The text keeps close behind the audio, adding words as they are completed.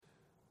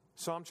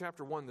Psalm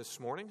chapter 1 this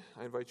morning.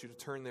 I invite you to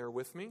turn there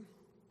with me.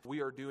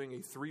 We are doing a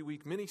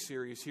 3-week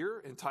mini-series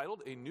here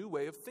entitled A New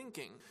Way of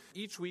Thinking.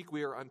 Each week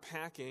we are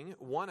unpacking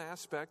one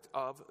aspect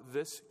of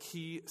this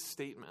key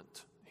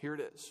statement. Here it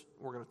is.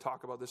 We're going to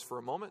talk about this for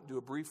a moment, do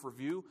a brief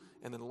review,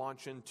 and then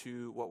launch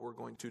into what we're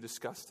going to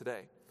discuss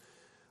today.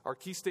 Our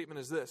key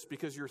statement is this: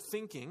 because your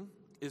thinking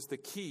is the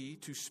key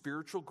to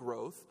spiritual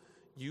growth,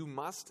 you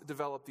must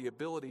develop the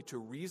ability to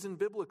reason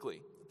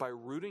biblically by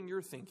rooting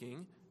your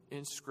thinking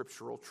in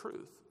scriptural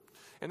truth.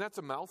 And that's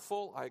a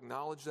mouthful, I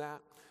acknowledge that.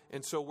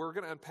 And so we're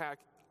going to unpack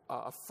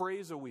a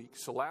phrase a week.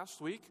 So last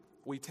week,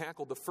 we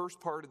tackled the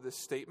first part of this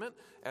statement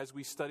as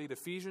we studied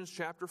Ephesians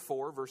chapter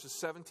 4, verses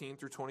 17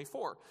 through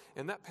 24.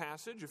 And that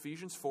passage,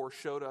 Ephesians 4,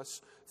 showed us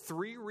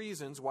 3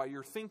 reasons why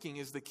your thinking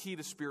is the key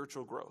to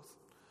spiritual growth.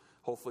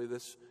 Hopefully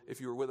this,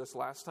 if you were with us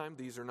last time,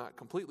 these are not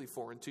completely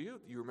foreign to you.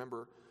 You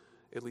remember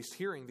at least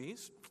hearing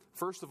these.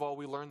 First of all,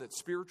 we learned that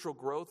spiritual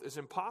growth is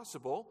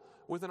impossible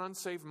with an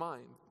unsaved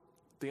mind.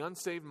 The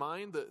unsaved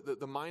mind,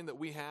 the mind that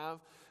we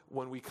have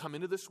when we come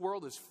into this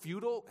world, is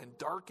futile and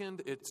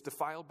darkened. It's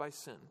defiled by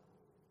sin.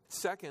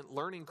 Second,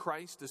 learning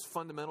Christ is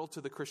fundamental to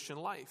the Christian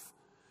life.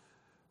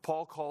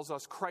 Paul calls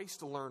us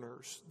Christ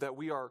learners, that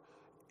we are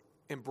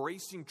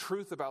embracing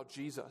truth about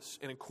Jesus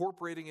and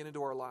incorporating it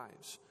into our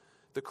lives.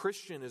 The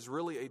Christian is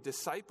really a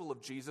disciple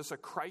of Jesus, a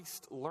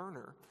Christ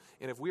learner.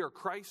 And if we are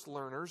Christ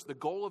learners, the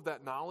goal of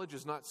that knowledge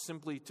is not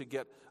simply to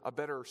get a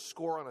better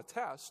score on a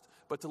test,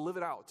 but to live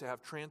it out, to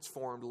have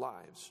transformed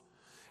lives.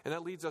 And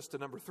that leads us to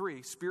number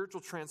 3.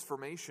 Spiritual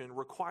transformation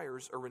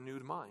requires a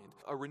renewed mind.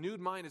 A renewed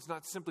mind is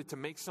not simply to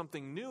make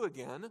something new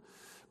again,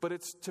 but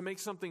it's to make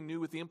something new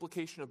with the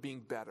implication of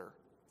being better.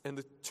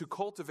 And to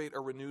cultivate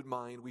a renewed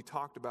mind, we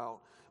talked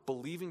about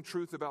believing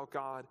truth about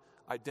God,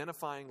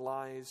 identifying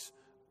lies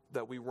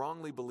that we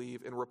wrongly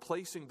believe, and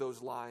replacing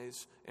those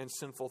lies and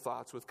sinful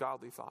thoughts with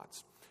godly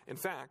thoughts. In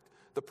fact,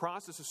 the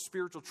process of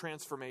spiritual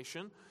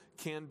transformation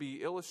can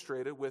be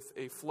illustrated with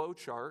a flow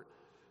chart,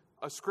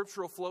 a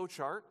scriptural flow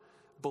chart.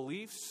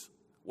 Beliefs,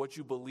 what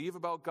you believe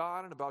about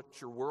God and about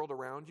your world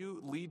around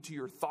you, lead to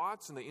your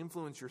thoughts, and they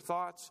influence your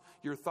thoughts.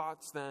 Your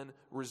thoughts then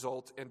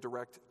result and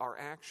direct our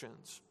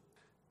actions.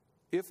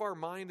 If our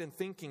mind and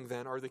thinking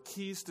then are the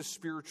keys to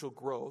spiritual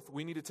growth,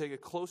 we need to take a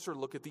closer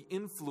look at the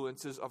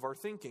influences of our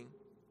thinking.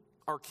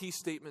 Our key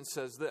statement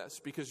says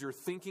this: because your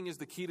thinking is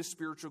the key to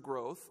spiritual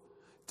growth,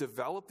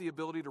 develop the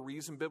ability to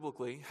reason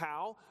biblically.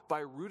 How?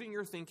 By rooting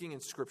your thinking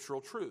in scriptural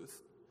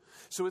truth.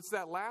 So it's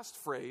that last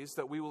phrase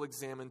that we will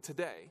examine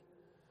today: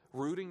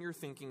 rooting your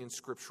thinking in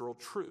scriptural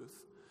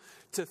truth.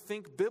 To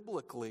think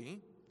biblically,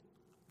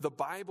 the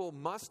Bible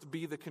must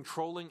be the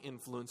controlling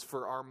influence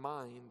for our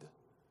mind.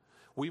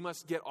 We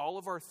must get all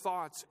of our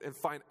thoughts and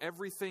find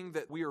everything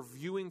that we are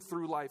viewing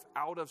through life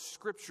out of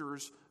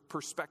Scripture's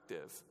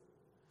perspective.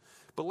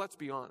 But let's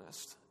be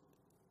honest,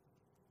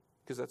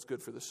 because that's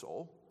good for the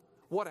soul.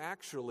 What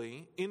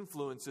actually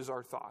influences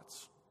our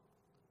thoughts?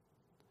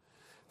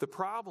 The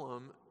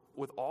problem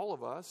with all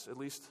of us, at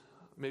least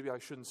maybe I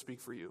shouldn't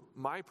speak for you,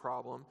 my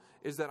problem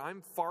is that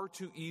I'm far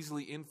too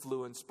easily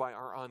influenced by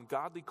our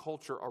ungodly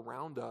culture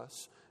around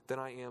us than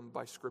I am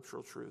by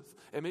scriptural truth.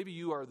 And maybe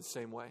you are the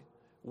same way.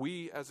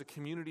 We, as a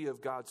community of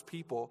God's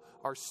people,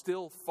 are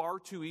still far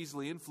too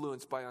easily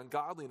influenced by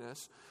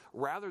ungodliness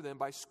rather than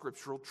by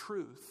scriptural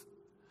truth.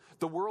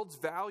 The world's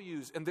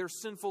values and their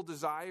sinful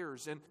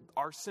desires and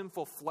our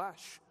sinful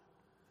flesh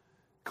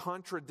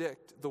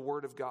contradict the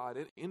Word of God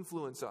and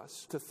influence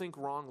us to think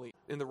wrongly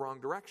in the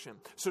wrong direction.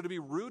 So to be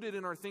rooted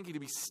in our thinking,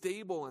 to be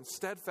stable and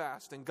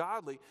steadfast and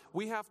godly,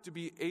 we have to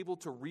be able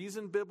to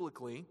reason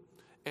biblically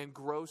and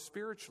grow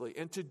spiritually.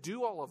 And to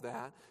do all of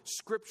that,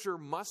 Scripture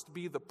must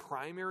be the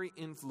primary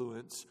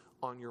influence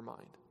on your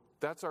mind.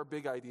 That's our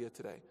big idea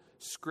today.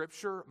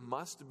 Scripture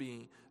must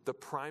be the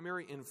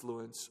primary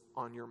influence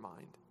on your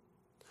mind.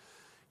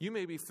 You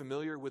may be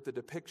familiar with the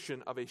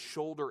depiction of a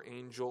shoulder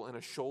angel and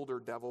a shoulder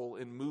devil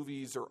in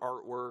movies or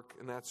artwork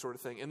and that sort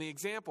of thing. And the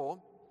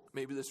example,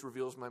 maybe this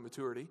reveals my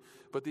maturity,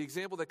 but the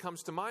example that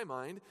comes to my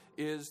mind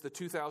is the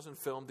 2000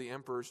 film The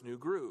Emperor's New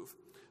Groove.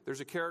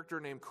 There's a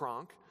character named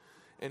Kronk,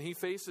 and he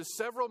faces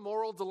several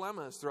moral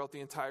dilemmas throughout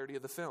the entirety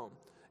of the film.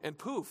 And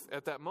poof,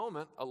 at that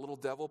moment, a little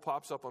devil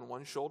pops up on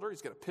one shoulder.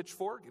 He's got a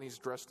pitchfork, and he's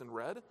dressed in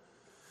red.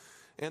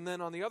 And then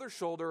on the other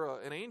shoulder,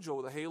 an angel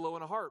with a halo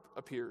and a harp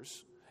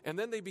appears. And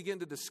then they begin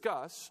to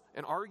discuss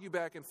and argue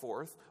back and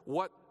forth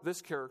what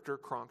this character,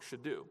 Kronk,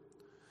 should do.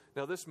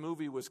 Now, this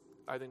movie was,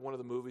 I think, one of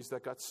the movies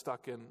that got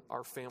stuck in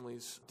our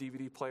family's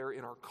DVD player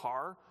in our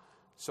car.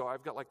 So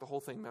I've got like the whole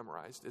thing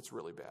memorized. It's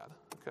really bad,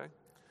 okay?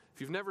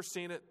 If you've never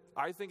seen it,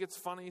 I think it's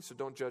funny, so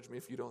don't judge me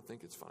if you don't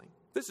think it's funny.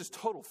 This is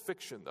total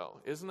fiction, though,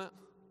 isn't it?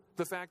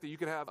 The fact that you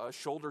could have a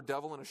shoulder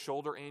devil and a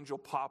shoulder angel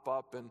pop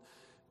up and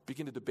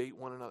begin to debate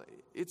one another.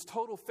 It's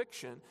total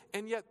fiction,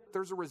 and yet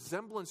there's a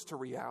resemblance to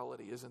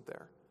reality, isn't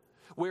there?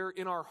 Where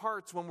in our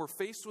hearts, when we're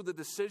faced with a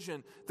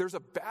decision, there's a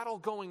battle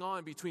going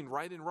on between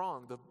right and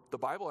wrong. The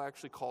Bible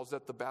actually calls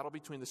that the battle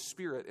between the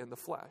spirit and the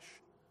flesh.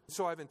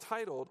 So I've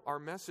entitled our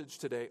message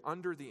today,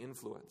 Under the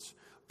Influence,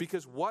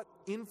 because what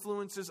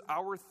influences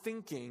our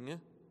thinking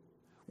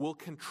will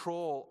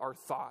control our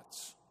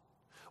thoughts.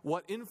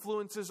 What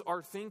influences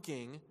our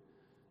thinking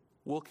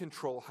will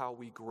control how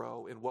we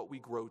grow and what we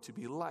grow to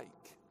be like.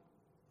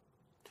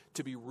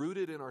 To be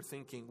rooted in our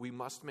thinking, we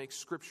must make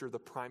Scripture the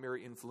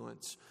primary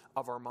influence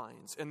of our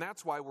minds. And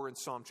that's why we're in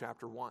Psalm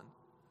chapter 1.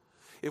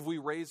 If we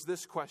raise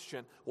this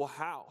question, well,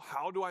 how?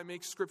 How do I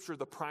make Scripture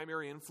the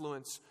primary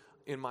influence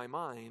in my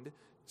mind?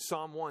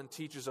 Psalm 1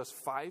 teaches us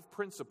 5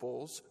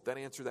 principles that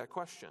answer that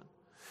question.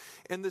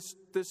 And this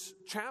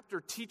chapter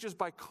teaches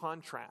by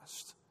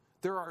contrast.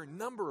 There are a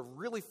number of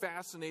really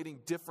fascinating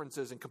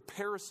differences and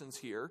comparisons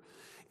here.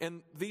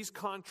 And these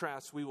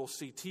contrasts we will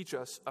see teach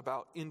us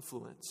about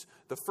influence.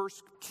 The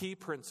first key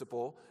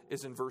principle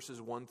is in verses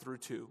 1 through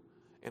 2.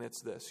 And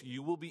it's this: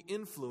 you will be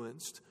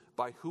influenced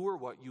by who or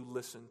what you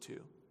listen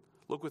to.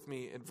 Look with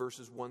me in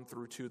verses 1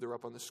 through 2. They're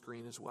up on the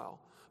screen as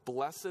well.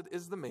 Blessed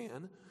is the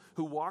man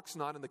who walks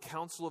not in the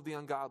counsel of the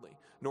ungodly,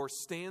 nor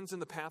stands in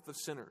the path of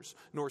sinners,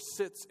 nor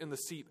sits in the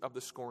seat of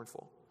the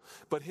scornful.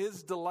 But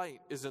his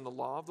delight is in the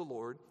law of the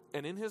Lord,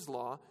 and in his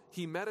law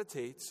he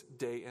meditates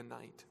day and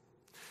night.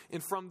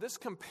 And from this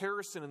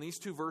comparison in these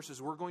 2 verses,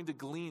 we're going to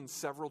glean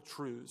several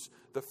truths,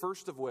 the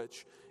first of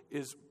which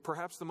is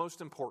perhaps the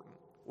most important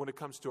when it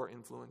comes to our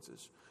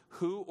influences.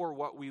 Who or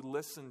what we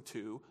listen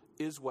to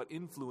is what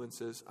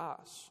influences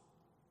us.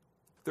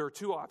 There are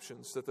 2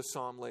 options that the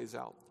psalm lays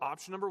out.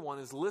 Option number 1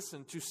 is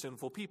listen to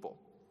sinful people.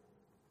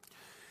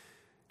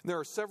 There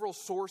are several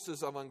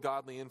sources of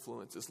ungodly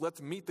influences.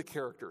 Let's meet the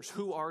characters.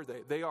 Who are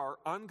they? They are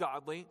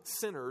ungodly,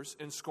 sinners,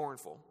 and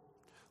scornful.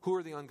 Who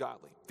are the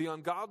ungodly? The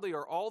ungodly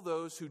are all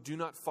those who do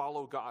not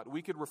follow God.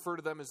 We could refer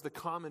to them as the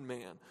common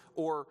man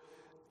or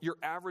your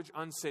average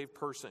unsaved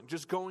person,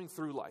 just going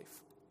through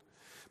life.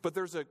 But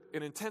there's an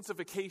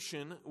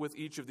intensification with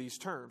each of these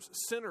terms.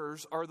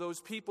 Sinners are those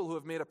people who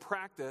have made a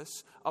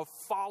practice of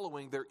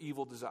following their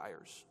evil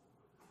desires.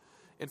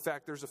 In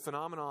fact, there's a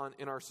phenomenon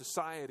in our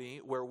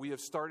society where we have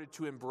started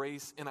to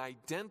embrace an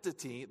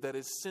identity that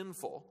is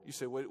sinful. You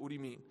say, what do you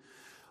mean?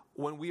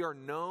 When we are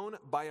known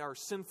by our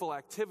sinful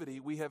activity,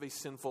 we have a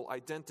sinful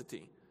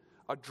identity.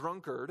 A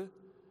drunkard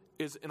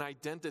is an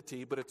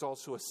identity, but it's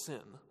also a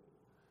sin.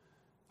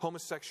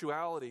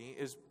 Homosexuality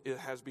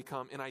has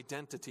become an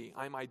identity.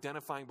 I'm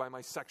identifying by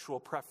my sexual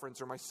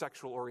preference or my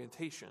sexual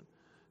orientation.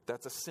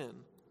 That's a sin.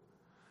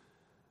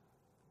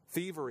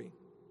 Thievery,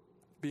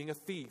 being a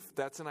thief,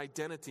 that's an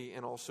identity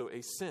and also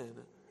a sin.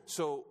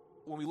 So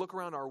when we look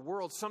around our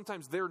world,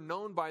 sometimes they're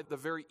known by the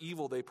very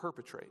evil they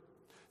perpetrate.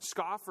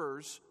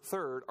 Scoffers,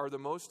 third, are the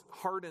most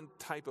hardened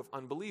type of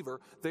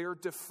unbeliever. They are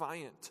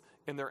defiant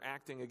in their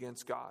acting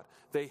against God.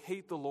 They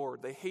hate the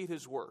Lord. They hate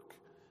His work.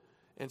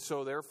 And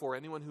so, therefore,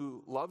 anyone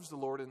who loves the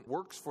Lord and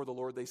works for the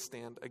Lord, they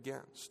stand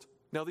against.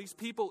 Now, these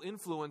people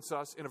influence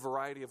us in a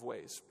variety of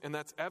ways, and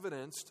that's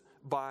evidenced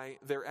by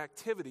their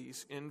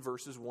activities in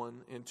verses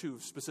 1 and 2,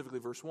 specifically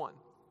verse 1.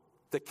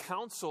 The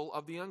counsel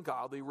of the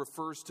ungodly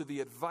refers to the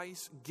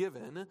advice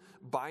given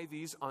by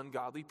these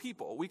ungodly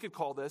people. We could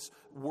call this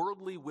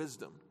worldly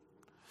wisdom.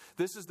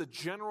 This is the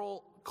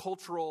general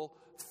cultural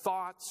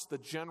thoughts, the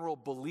general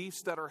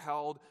beliefs that are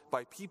held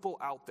by people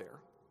out there.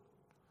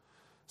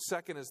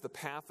 Second is the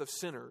path of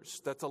sinners.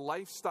 That's a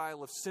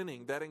lifestyle of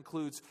sinning. That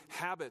includes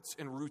habits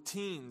and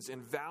routines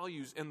and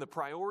values and the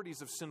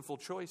priorities of sinful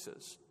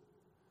choices.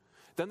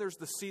 Then there's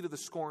the seat of the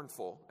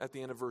scornful at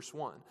the end of verse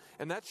 1.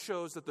 And that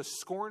shows that the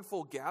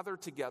scornful gather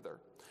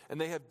together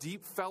and they have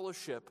deep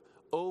fellowship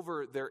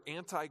over their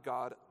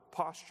anti-God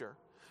posture.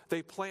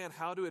 They plan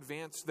how to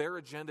advance their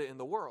agenda in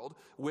the world,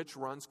 which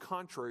runs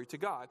contrary to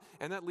God.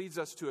 And that leads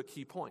us to a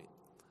key point.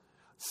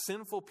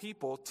 Sinful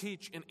people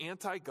teach an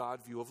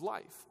anti-God view of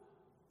life.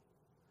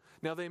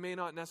 Now, they may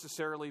not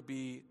necessarily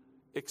be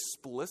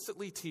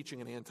explicitly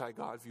teaching an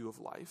anti-God view of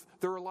life.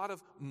 There are a lot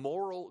of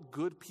moral,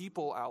 good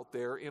people out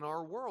there in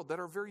our world that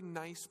are very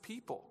nice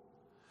people.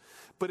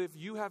 But if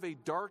you have a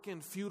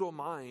darkened, futile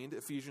mind,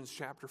 Ephesians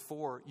chapter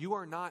 4, you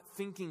are not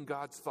thinking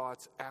God's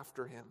thoughts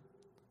after Him.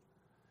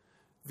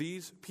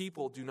 These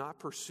people do not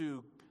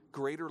pursue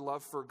greater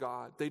love for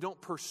God. They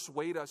don't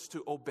persuade us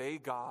to obey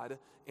God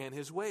and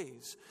His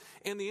ways.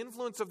 And the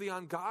influence of the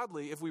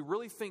ungodly, if we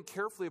really think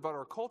carefully about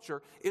our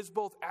culture, is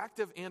both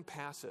active and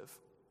passive.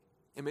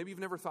 And maybe you've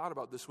never thought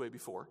about it this way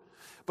before.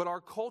 But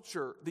our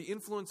culture, the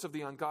influence of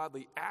the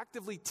ungodly,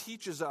 actively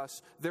teaches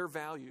us their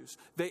values.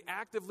 They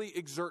actively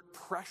exert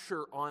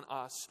pressure on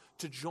us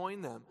to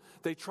join them.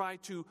 They try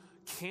to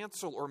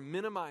cancel or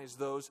minimize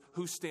those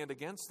who stand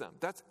against them.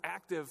 That's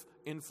active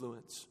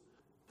influence.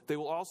 They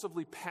will also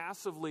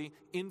passively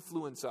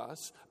influence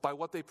us by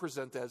what they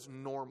present as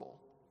normal.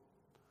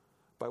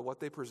 By what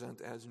they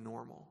present as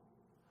normal.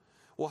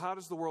 Well, how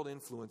does the world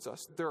influence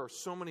us? There are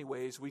so many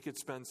ways. We could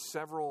spend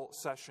several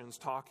sessions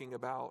talking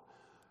about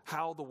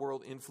how the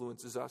world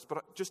influences us.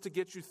 But just to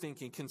get you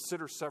thinking,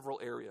 consider several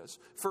areas.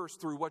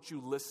 First, through what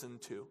you listen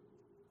to.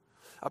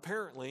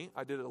 Apparently,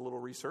 I did a little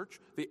research,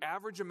 the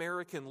average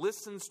American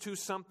listens to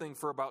something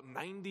for about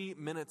 90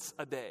 minutes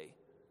a day.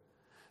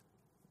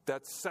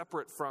 That's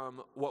separate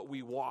from what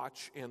we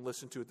watch and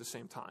listen to at the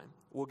same time.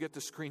 We'll get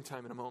to screen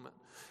time in a moment.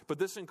 But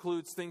this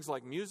includes things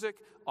like music,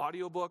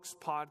 audiobooks,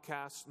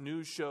 podcasts,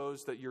 news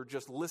shows that you're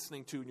just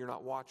listening to and you're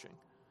not watching.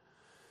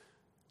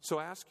 So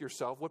ask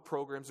yourself, what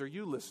programs are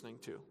you listening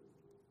to?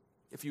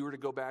 If you were to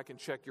go back and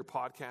check your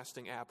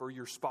podcasting app or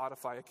your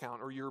Spotify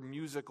account or your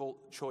musical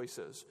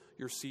choices,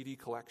 your CD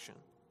collection.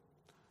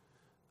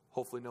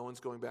 Hopefully no one's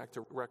going back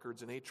to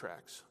records and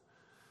 8-tracks.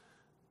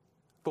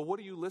 But what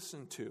do you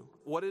listen to?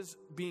 What is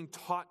being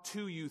taught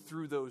to you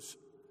through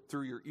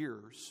your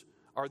ears?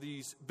 Are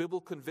these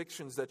biblical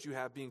convictions that you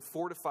have being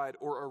fortified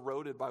or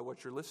eroded by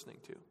what you're listening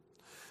to?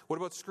 What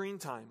about screen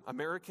time?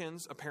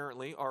 Americans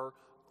apparently are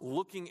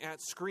looking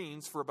at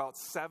screens for about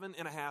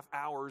 7.5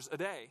 hours a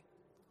day.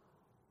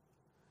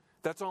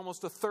 That's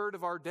almost a third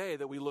of our day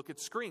that we look at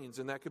screens,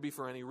 and that could be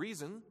for any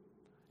reason.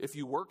 If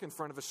you work in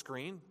front of a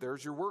screen,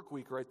 there's your work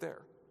week right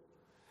there.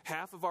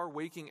 Half of our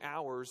waking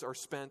hours are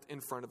spent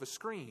in front of a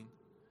screen.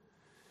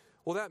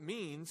 Well, that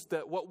means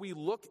that what we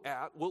look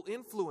at will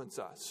influence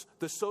us.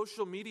 The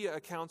social media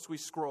accounts we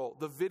scroll,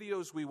 the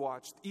videos we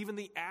watch, even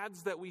the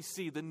ads that we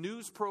see, the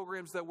news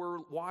programs that we're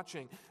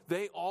watching,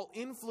 they all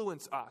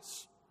influence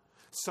us.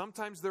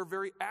 Sometimes they're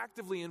very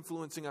actively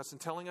influencing us and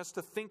telling us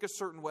to think a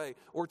certain way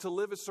or to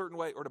live a certain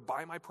way or to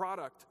buy my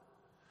product.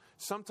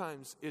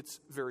 Sometimes it's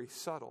very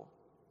subtle.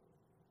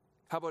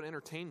 How about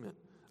entertainment?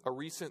 A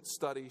recent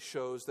study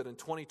shows that in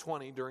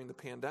 2020, during the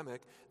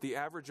pandemic, the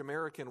average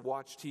American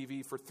watched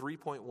TV for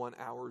 3.1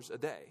 hours a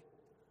day.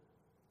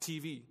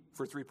 TV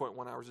for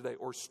 3.1 hours a day,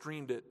 or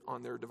streamed it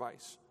on their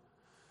device.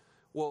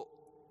 Well,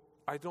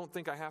 I don't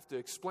think I have to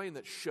explain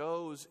that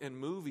shows and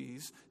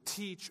movies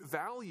teach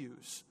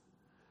values.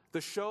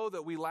 The show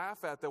that we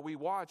laugh at, that we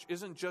watch,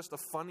 isn't just a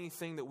funny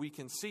thing that we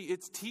can see.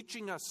 It's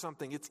teaching us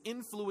something. It's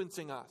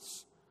influencing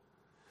us.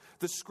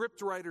 The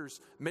script writers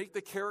make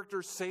the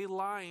characters say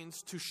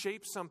lines to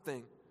shape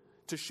something,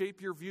 to shape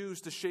your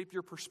views, to shape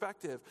your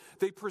perspective.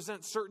 They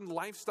present certain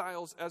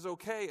lifestyles as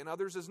okay and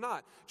others as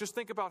not. Just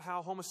think about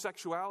how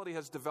homosexuality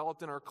has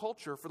developed in our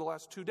culture for the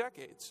last 2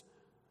 decades.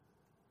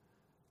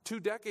 2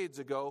 decades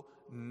ago,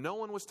 no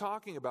one was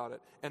talking about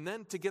it. And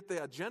then to get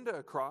the agenda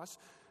across,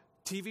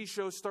 TV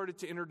shows started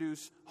to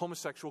introduce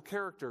homosexual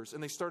characters,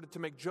 and they started to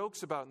make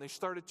jokes about it, and they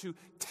started to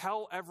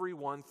tell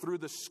everyone through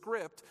the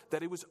script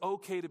that it was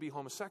okay to be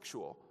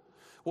homosexual.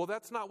 Well,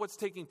 that's not what's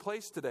taking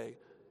place today,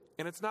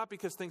 and it's not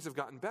because things have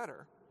gotten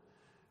better.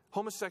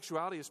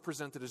 Homosexuality is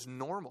presented as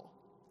normal.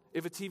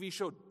 If a TV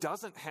show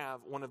doesn't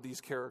have one of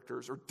these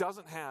characters or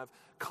doesn't have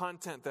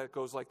content that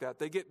goes like that,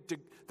 they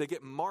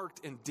get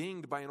marked and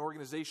dinged by an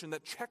organization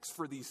that checks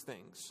for these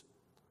things.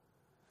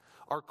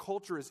 Our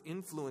culture is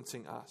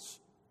influencing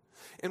us.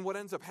 And what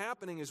ends up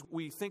happening is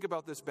we think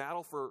about this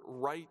battle for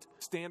right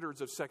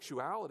standards of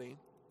sexuality,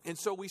 and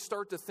so we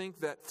start to think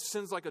that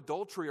sins like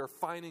adultery are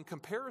fine in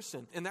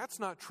comparison, and that's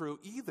not true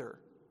either.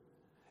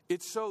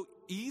 It's so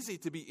easy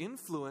to be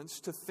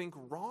influenced to think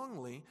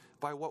wrongly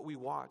by what we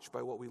watch,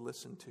 by what we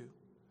listen to.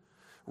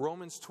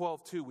 Romans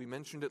 12:2, we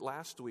mentioned it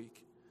last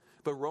week,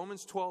 but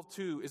Romans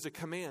 12:2 is a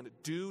command.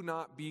 Do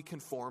not be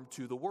conformed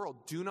to the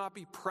world. Do not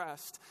be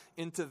pressed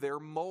into their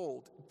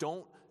mold.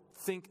 Don't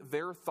think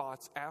their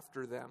thoughts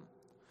after them.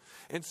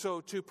 And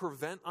so to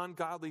prevent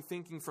ungodly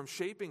thinking from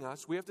shaping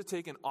us, we have to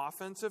take an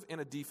offensive and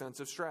a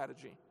defensive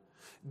strategy.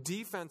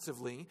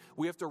 Defensively,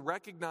 we have to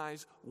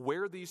recognize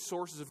where these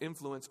sources of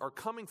influence are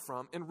coming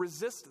from and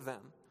resist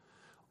them.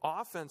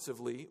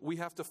 Offensively, we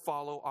have to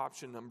follow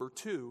option number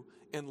 2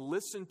 and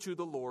listen to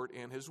the Lord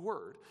and His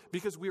Word,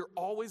 because we are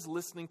always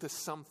listening to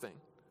something.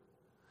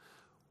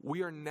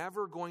 We are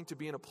never going to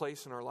be in a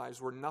place in our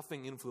lives where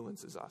nothing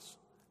influences us.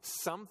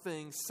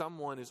 Something,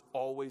 someone is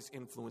always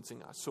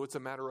influencing us. So it's a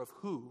matter of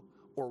who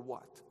or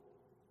what.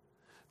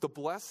 The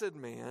blessed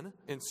man,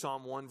 in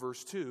Psalm 1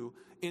 verse 2,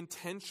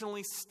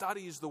 intentionally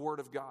studies the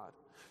Word of God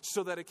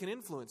so that it can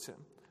influence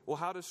him. Well,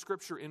 how does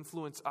Scripture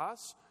influence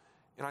us?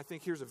 And I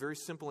think here's a very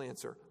simple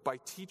answer: by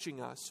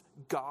teaching us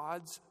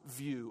God's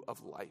view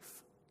of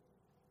life.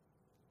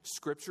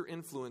 Scripture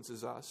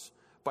influences us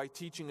by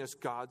teaching us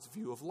God's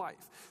view of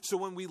life. So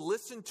when we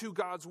listen to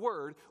God's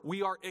Word,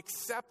 we are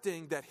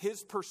accepting that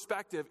His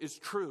perspective is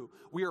true.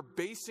 We are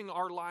basing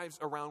our lives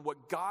around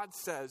what God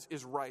says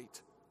is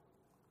right.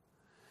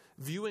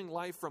 Viewing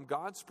life from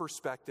God's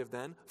perspective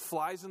then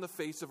flies in the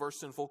face of our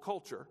sinful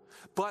culture.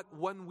 But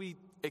when we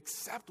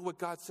accept what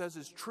God says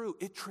is true,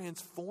 it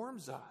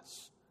transforms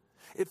us.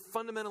 It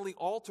fundamentally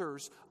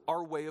alters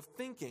our way of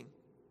thinking.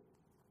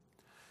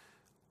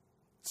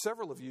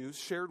 Several of you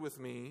shared with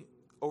me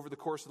over the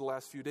course of the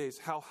last few days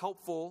how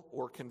helpful,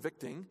 or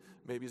convicting,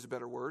 maybe is a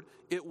better word,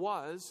 it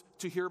was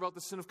to hear about the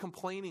sin of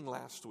complaining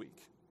last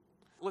week.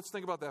 Let's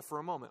think about that for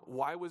a moment.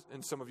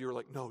 And some of you are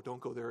like, no,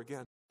 don't go there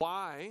again.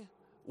 Why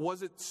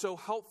was it so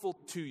helpful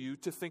to you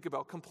to think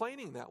about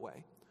complaining that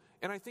way?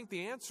 And I think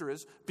the answer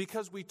is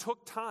because we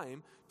took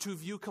time to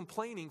view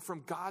complaining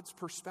from God's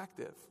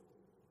perspective.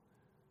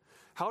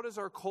 How does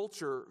our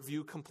culture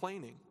view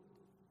complaining?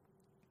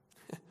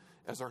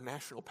 As our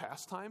national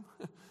pastime?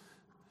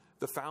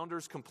 The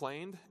founders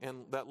complained,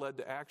 and that led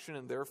to action,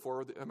 and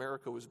therefore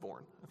America was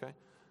born. Okay?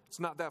 It's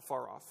not that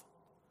far off.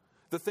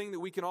 The thing that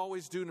we can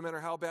always do, no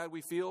matter how bad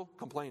we feel,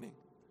 complaining.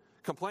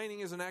 Complaining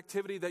is an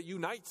activity that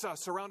unites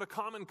us around a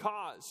common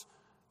cause.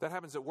 That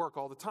happens at work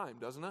all the time,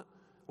 doesn't it?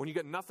 When you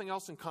get nothing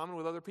else in common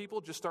with other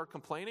people, just start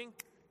complaining,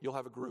 you'll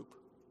have a group.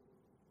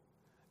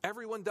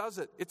 Everyone does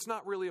it. It's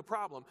not really a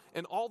problem.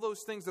 And all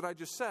those things that I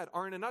just said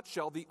are, in a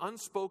nutshell, the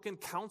unspoken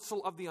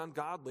counsel of the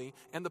ungodly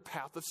and the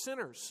path of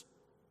sinners.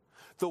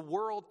 The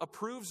world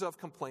approves of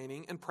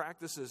complaining and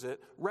practices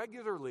it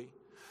regularly.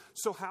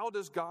 So how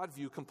does God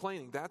view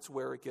complaining? That's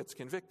where it gets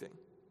convicting.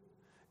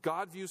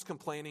 God views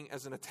complaining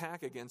as an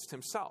attack against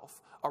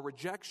himself, a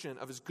rejection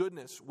of his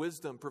goodness,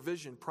 wisdom,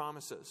 provision,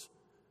 promises,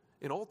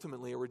 and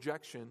ultimately a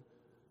rejection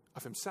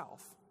of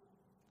himself.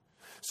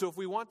 So if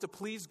we want to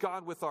please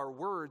God with our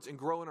words and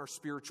grow in our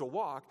spiritual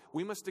walk,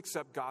 we must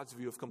accept God's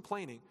view of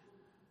complaining.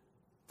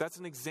 That's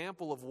an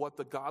example of what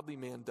the godly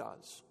man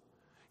does.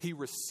 He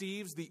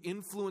receives the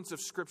influence of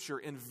Scripture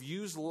and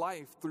views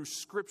life through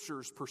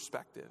Scripture's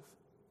perspective.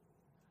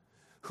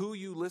 Who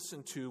you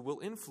listen to will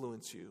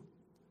influence you.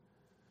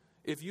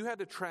 If you had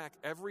to track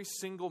every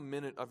single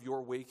minute of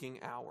your waking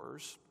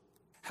hours,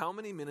 how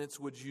many minutes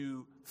would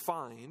you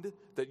find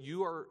that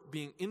you are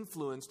being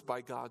influenced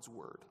by God's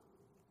Word?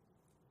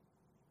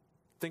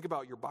 Think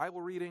about your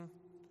Bible reading.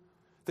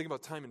 Think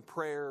about time in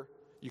prayer.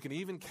 You can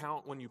even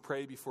count when you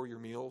pray before your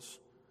meals.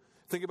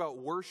 Think about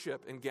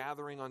worship and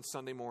gathering on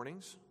Sunday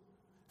mornings.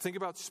 Think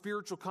about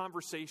spiritual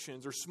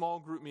conversations or small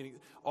group meetings.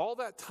 All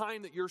that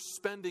time that you're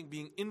spending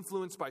being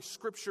influenced by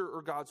Scripture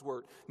or God's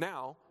Word.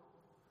 Now,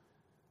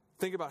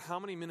 think about how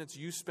many minutes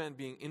you spend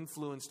being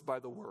influenced by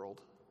the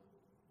world,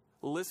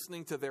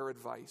 listening to their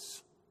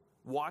advice,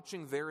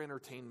 watching their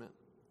entertainment,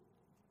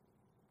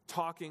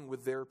 talking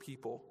with their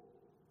people,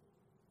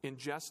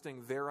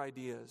 ingesting their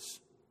ideas,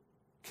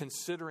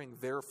 considering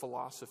their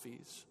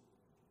philosophies.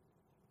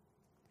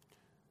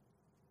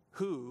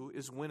 Who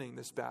is winning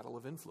this battle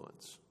of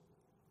influence?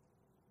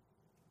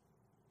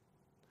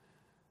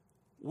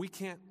 We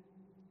can't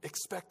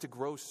expect to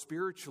grow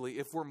spiritually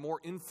if we're more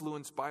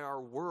influenced by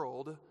our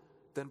world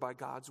than by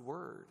God's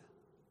Word.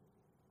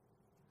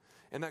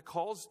 And that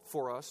calls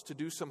for us to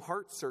do some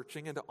heart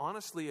searching and to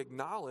honestly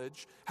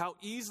acknowledge how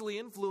easily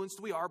influenced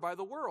we are by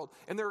the world.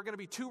 And there are going to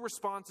be two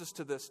responses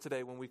to this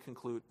today when we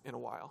conclude in a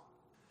while.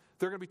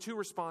 There are going to be two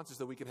responses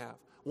that we can have.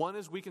 One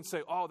is we can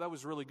say, oh, that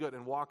was really good,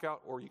 and walk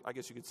out, or I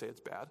guess you could say it's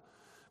bad.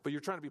 But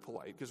you're trying to be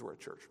polite because we're at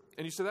church.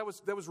 And you say, that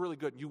was really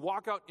good. You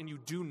walk out and you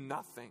do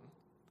nothing.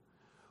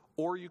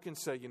 Or you can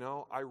say,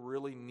 I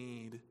really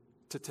need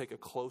to take a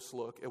close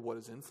look at what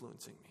is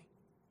influencing me.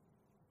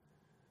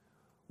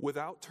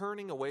 Without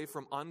turning away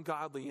from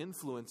ungodly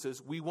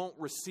influences, we won't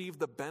receive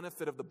the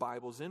benefit of the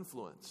Bible's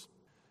influence.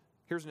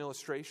 Here's an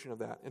illustration of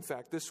that. In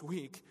fact, this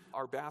week,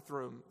 our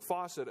bathroom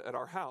faucet at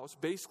our house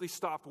basically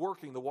stopped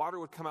working. The water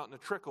would come out in a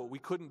trickle. We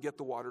couldn't get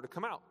the water to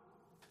come out.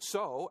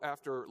 So,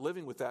 after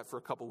living with that for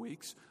a couple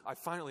weeks, I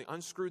finally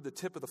unscrewed the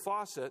tip of the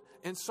faucet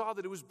and saw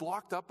that it was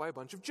blocked up by a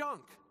bunch of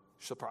junk.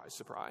 Surprise,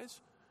 surprise.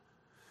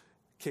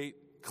 Kate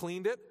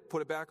cleaned it,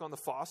 put it back on the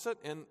faucet,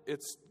 and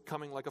it's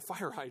coming like a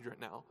fire hydrant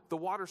now. The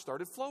water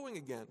started flowing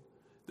again.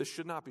 This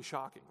should not be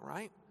shocking,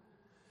 right?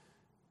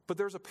 But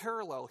there's a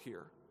parallel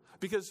here,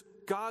 because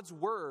God's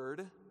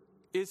Word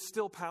is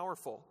still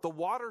powerful. The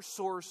water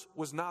source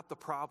was not the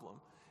problem,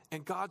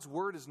 and God's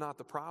Word is not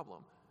the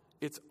problem.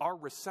 It's our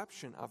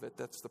reception of it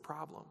that's the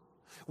problem.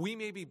 We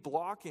may be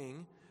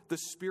blocking the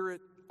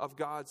Spirit of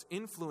God's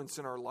influence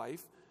in our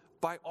life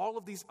by all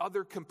of these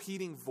other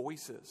competing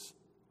voices.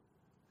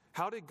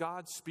 How did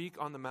God speak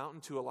on the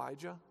mountain to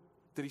Elijah?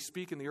 Did he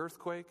speak in the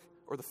earthquake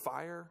or the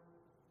fire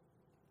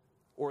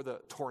or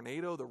the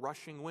tornado, the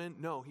rushing wind?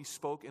 No, he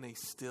spoke in a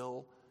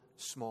still,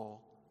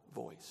 small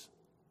voice.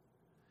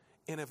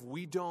 And if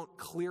we don't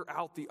clear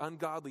out the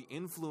ungodly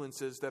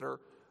influences that are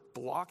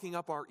blocking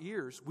up our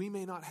ears, we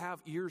may not have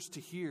ears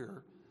to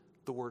hear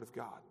the Word of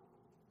God.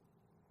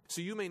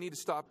 So you may need to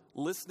stop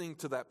listening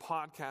to that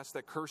podcast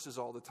that curses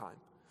all the time.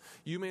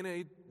 You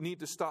may need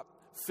to stop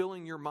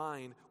filling your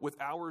mind with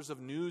hours of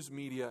news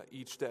media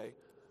each day.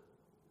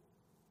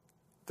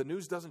 The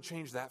news doesn't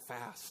change that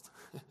fast.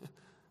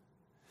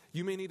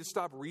 You may need to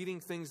stop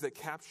reading things that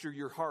capture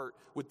your heart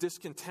with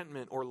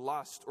discontentment or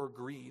lust or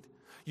greed.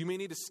 You may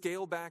need to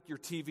scale back your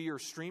TV or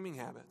streaming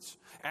habits,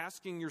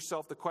 asking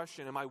yourself the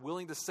question, am I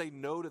willing to say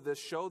no to this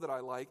show that I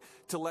like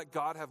to let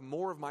God have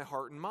more of my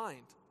heart and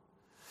mind?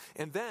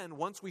 And then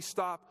once we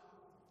stop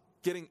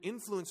getting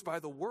influenced by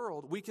the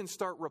world, we can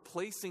start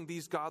replacing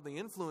these godly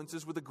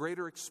influences with a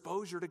greater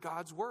exposure to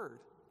God's Word.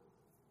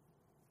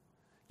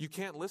 You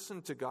can't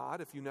listen to God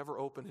if you never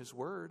open His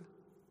Word.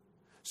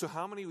 So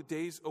how many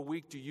days a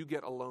week do you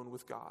get alone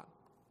with God?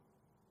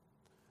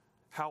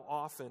 How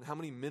often, how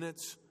many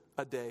minutes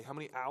a day, how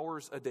many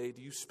hours a day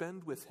do you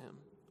spend with Him?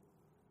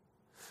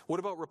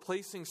 What about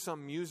replacing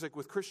some music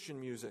with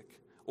Christian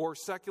music or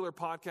secular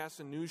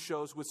podcasts and news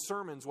shows with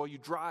sermons while you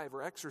drive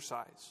or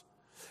exercise?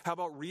 How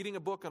about reading a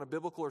book on a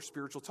biblical or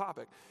spiritual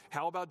topic?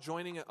 How about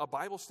joining a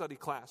Bible study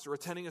class or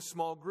attending a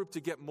small group to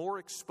get more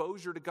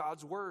exposure to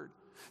God's Word,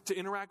 to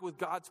interact with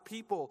God's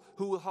people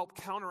who will help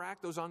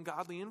counteract those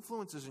ungodly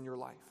influences in your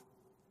life?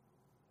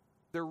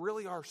 There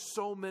really are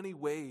so many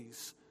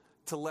ways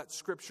to let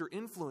Scripture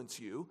influence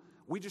you.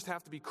 We just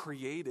have to be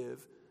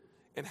creative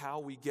in how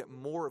we get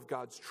more of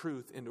God's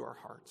truth into our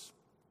hearts.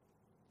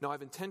 Now,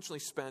 I've intentionally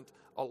spent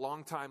a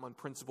long time on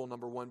principle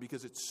number 1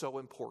 because it's so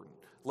important.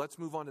 Let's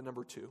move on to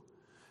number 2.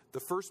 The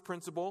first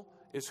principle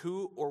is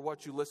who or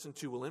what you listen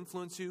to will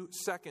influence you.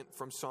 Second,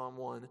 from Psalm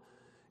 1,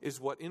 is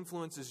what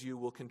influences you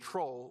will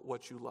control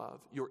what you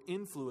love. Your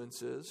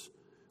influences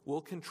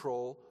will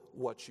control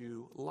what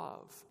you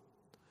love.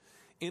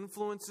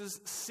 Influences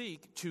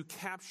seek to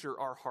capture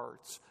our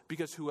hearts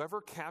because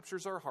whoever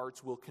captures our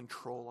hearts will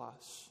control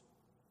us.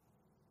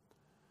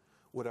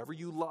 Whatever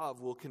you love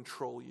will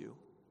control you.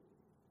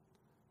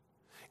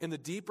 And the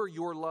deeper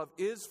your love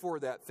is for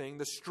that thing,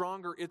 the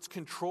stronger its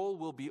control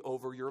will be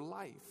over your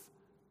life.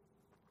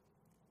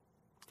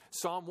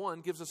 Psalm 1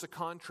 gives us a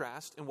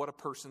contrast in what a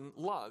person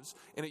loves,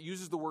 and it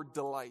uses the word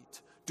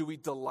delight. Do we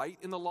delight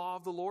in the law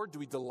of the Lord? Do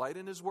we delight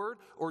in His Word?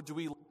 Or do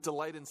we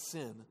delight in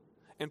sin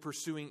and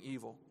pursuing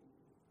evil?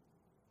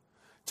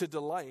 To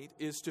delight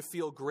is to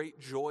feel great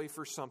joy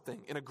for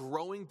something and a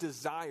growing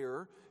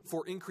desire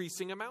for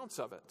increasing amounts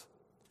of it.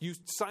 You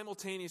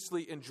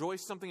simultaneously enjoy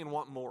something and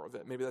want more of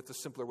it. Maybe that's a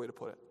simpler way to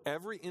put it.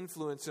 Every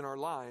influence in our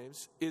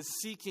lives is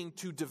seeking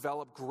to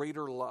develop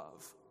greater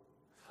love.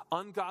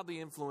 Ungodly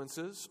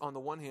influences, on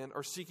the one hand,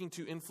 are seeking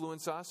to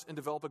influence us and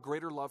develop a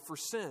greater love for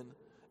sin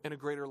and a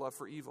greater love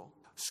for evil.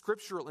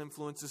 Scriptural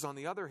influences, on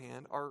the other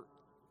hand, are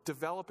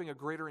developing a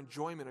greater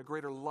enjoyment, a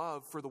greater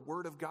love for the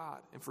Word of God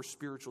and for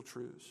spiritual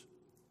truths.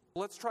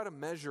 Let's try to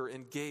measure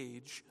and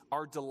gauge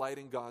our delight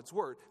in God's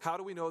Word. How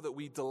do we know that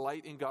we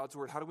delight in God's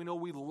Word? How do we know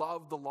we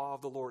love the law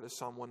of the Lord, as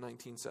Psalm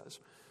 119 says?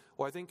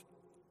 Well, I think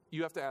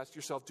you have to ask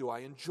yourself, do I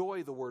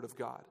enjoy the Word of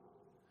God?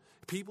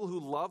 People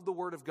who love the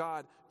Word of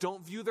God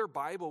don't view their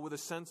Bible with a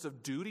sense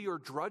of duty or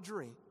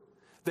drudgery.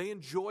 They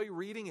enjoy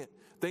reading it.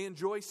 They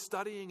enjoy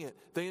studying it.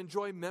 They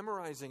enjoy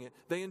memorizing it.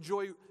 They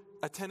enjoy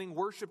attending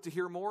worship to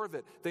hear more of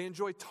it. They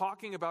enjoy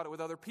talking about it with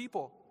other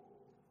people.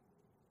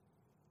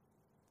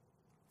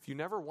 If you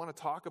never want to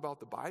talk about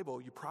the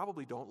Bible, you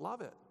probably don't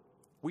love it.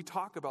 We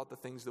talk about the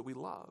things that we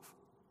love.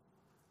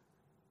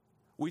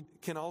 We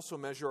can also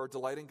measure our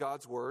delight in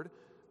God's Word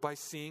by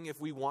seeing if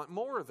we want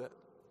more of it.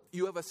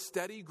 You have a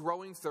steady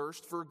growing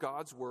thirst for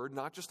God's Word,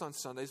 not just on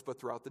Sundays, but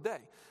throughout the day.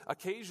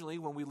 Occasionally,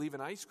 when we leave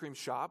an ice cream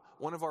shop,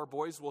 one of our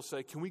boys will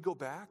say, "Can we go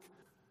back?"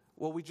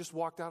 Well, we just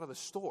walked out of the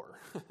store.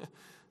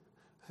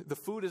 The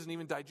food isn't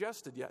even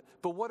digested yet.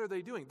 But what are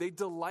they doing? They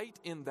delight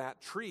in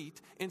that treat,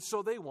 and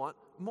so they want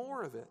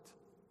more of it.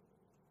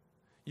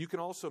 You can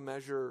also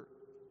measure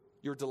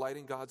your delight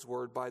in God's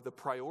Word by the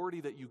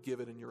priority that you give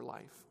it in your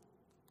life.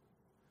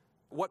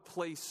 What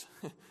place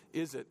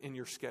is it in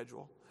your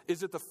schedule?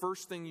 Is it the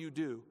first thing you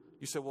do?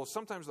 You say, well,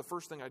 sometimes the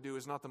first thing I do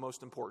is not the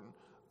most important.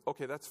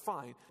 Okay, that's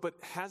fine. But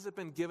has it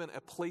been given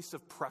a place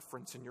of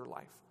preference in your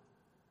life?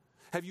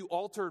 Have you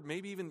altered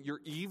maybe even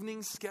your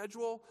evening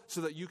schedule so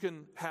that you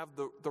can have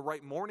the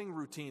right morning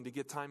routine to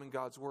get time in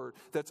God's Word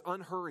that's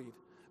unhurried?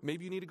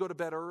 Maybe you need to go to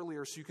bed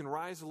earlier so you can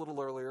rise a little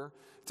earlier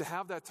to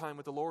have that time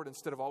with the Lord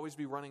instead of always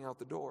be running out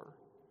the door.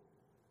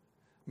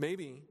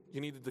 Maybe you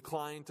need to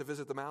decline to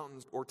visit the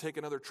mountains or take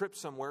another trip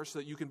somewhere so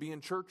that you can be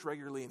in church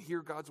regularly and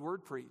hear God's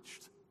Word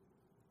preached.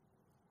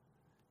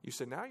 You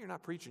say, now you're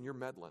not preaching, you're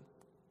meddling.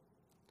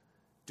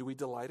 Do we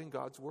delight in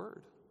God's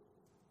Word?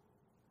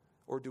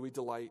 Or do we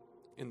delight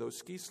in those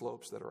ski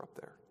slopes that are up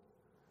there?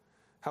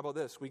 How about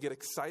this? We get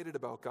excited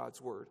about God's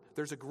Word.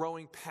 There's a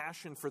growing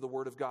passion for the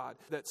Word of God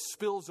that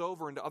spills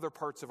over into other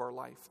parts of our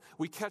life.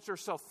 We catch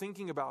ourselves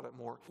thinking about it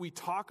more. We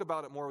talk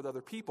about it more with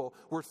other people.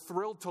 We're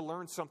thrilled to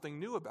learn something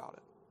new about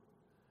it.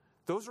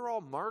 Those are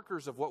all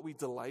markers of what we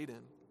delight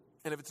in.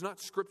 And if it's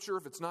not Scripture,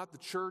 if it's not the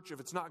church, if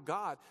it's not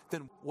God,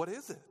 then what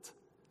is it?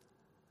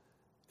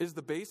 Is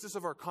the basis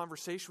of our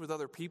conversation with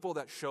other people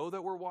that show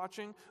that we're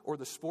watching, or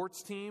the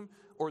sports team,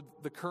 or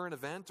the current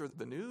event, or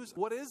the news?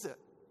 What is it?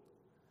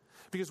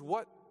 Because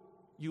what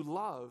you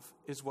love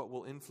is what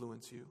will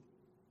influence you.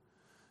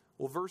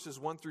 Well, verses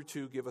 1 through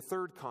 2 give a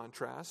third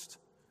contrast,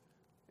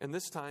 and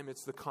this time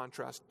it's the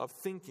contrast of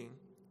thinking.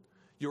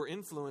 Your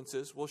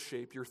influences will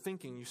shape your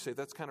thinking. You say,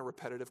 that's kind of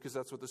repetitive because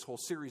that's what this whole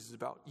series is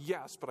about.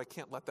 Yes, but I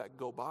can't let that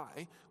go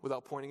by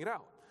without pointing it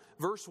out.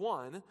 Verse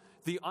 1,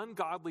 the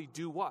ungodly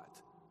do what?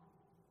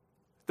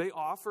 They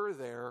offer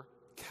their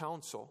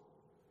counsel.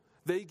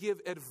 They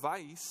give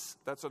advice,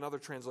 that's another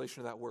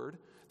translation of that word,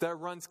 that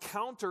runs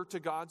counter to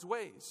God's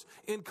ways.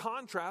 In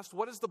contrast,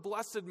 what does the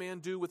blessed man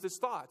do with his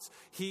thoughts?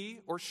 He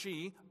or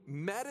she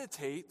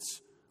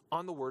meditates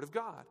on the Word of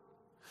God.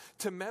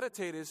 To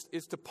meditate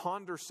is to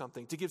ponder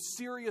something, to give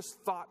serious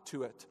thought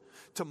to it,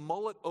 to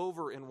mull it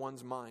over in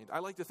one's mind. I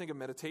like to think of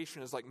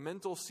meditation as like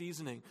mental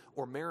seasoning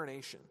or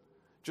marination,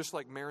 just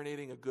like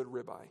marinating a good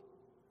ribeye.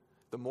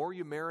 The more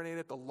you marinate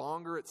it, the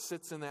longer it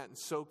sits in that and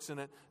soaks in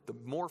it, the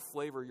more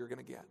flavor you're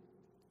going to get.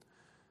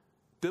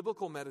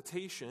 Biblical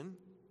meditation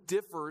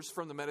differs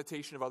from the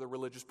meditation of other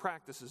religious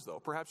practices, though.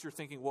 Perhaps you're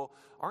thinking, well,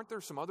 aren't there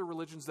some other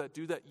religions that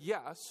do that?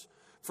 Yes.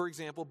 For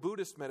example,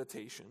 Buddhist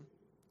meditation.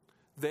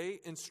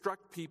 They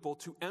instruct people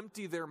to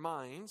empty their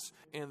minds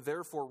and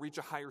therefore reach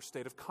a higher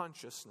state of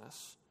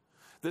consciousness.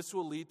 This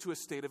will lead to a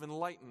state of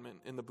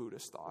enlightenment in the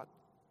Buddhist thought.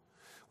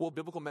 Well,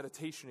 biblical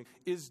meditation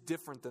is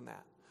different than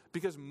that,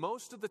 because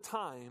most of the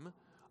time,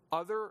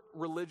 other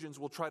religions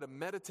will try to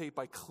meditate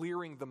by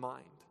clearing the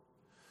mind.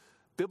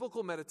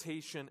 Biblical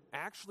meditation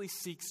actually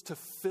seeks to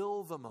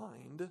fill the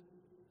mind,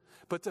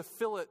 but to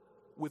fill it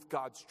with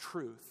God's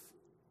truth.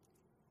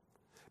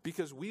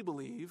 Because we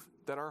believe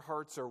that our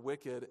hearts are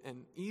wicked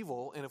and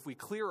evil, and if we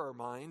clear our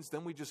minds,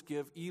 then we just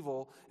give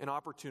evil an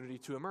opportunity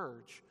to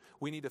emerge.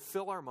 We need to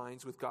fill our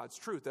minds with God's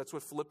truth. That's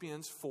what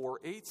Philippians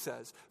 4:8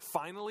 says.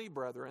 Finally,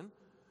 brethren,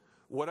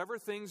 whatever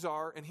things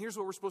are, and here's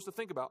what we're supposed to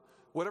think about,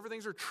 whatever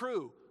things are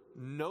true,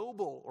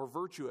 noble or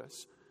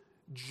virtuous,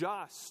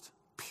 just,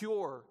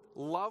 pure,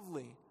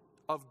 lovely,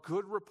 of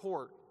good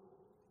report,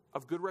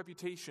 of good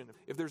reputation,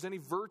 if there's any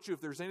virtue,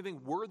 if there's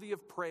anything worthy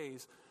of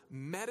praise,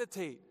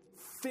 meditate,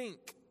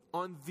 think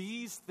on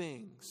these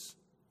things.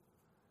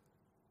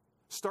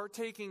 Start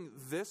taking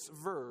this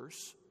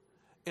verse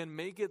and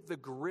make it the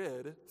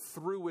grid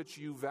through which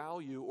you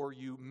value or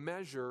you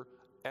measure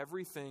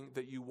everything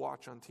that you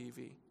watch on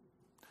TV,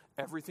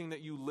 everything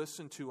that you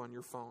listen to on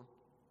your phone.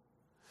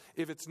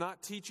 If it's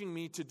not teaching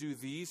me to do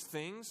these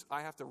things,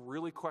 I have to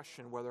really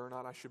question whether or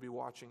not I should be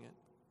watching it.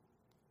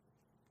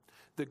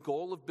 The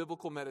goal of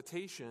biblical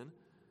meditation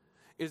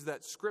is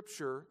that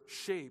Scripture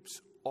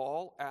shapes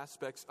all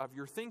aspects of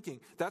your thinking.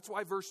 That's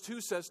why verse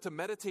 2 says to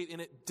meditate in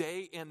it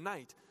day and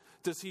night.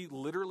 Does he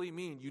literally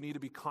mean you need to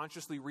be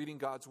consciously reading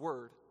God's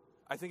Word?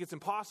 I think it's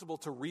impossible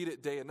to read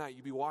it day and night.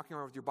 You'd be walking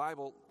around with your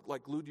Bible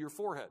like glued to your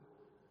forehead,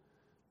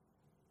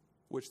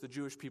 which the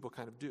Jewish people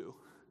kind of do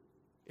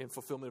in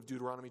fulfillment of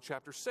Deuteronomy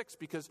chapter 6,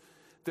 because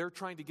they're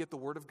trying to get the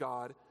Word of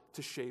God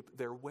to shape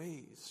their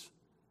ways.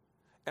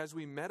 As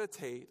we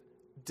meditate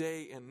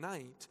day and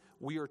night,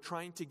 we are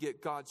trying to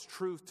get God's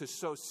truth to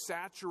so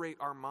saturate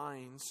our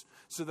minds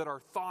so that our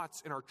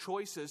thoughts and our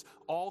choices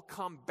all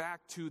come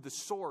back to the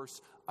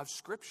source of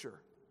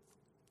Scripture.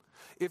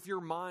 If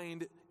your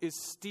mind is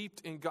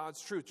steeped in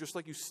God's truth, just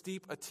like you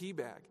steep a tea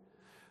bag,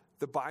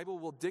 the Bible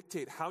will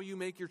dictate how you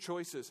make your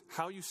choices,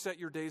 how you set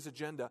your day's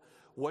agenda,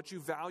 what you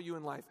value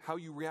in life, how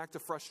you react to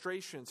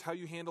frustrations, how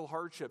you handle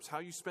hardships, how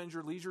you spend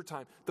your leisure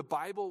time. The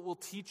Bible will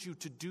teach you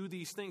to do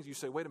these things. You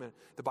say, wait a minute,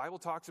 the Bible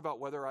talks about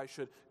whether I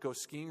should go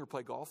skiing or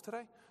play golf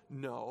today?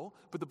 No,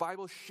 but the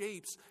Bible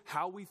shapes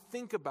how we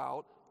think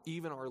about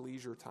even our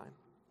leisure time.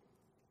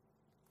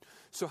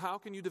 So how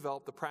can you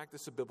develop the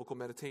practice of biblical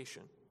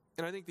meditation?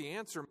 And I think the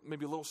answer may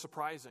be a little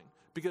surprising,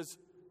 because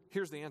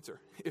here's the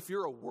answer. If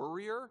you're a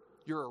worrier,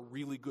 you're a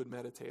really good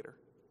meditator.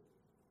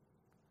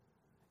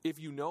 If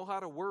you know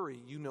how to worry,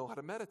 you know how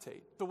to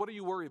meditate. So what do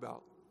you worry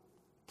about?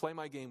 Play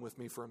my game with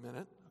me for a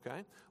minute,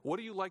 okay? What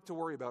do you like to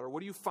worry about, or what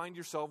do you find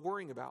yourself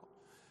worrying about?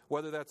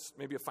 Whether that's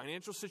maybe a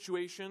financial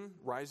situation,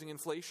 rising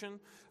inflation,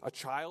 a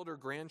child or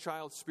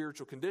grandchild's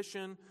spiritual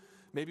condition,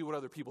 maybe what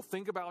other people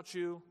think about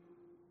you.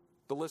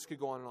 The list could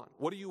go on and on.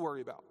 What do you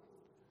worry about?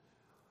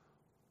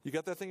 You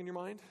got that thing in your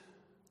mind?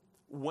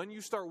 When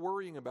you start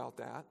worrying about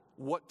that,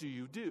 what do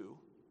you do?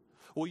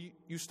 Well,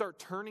 you start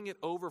turning it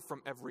over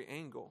from every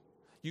angle.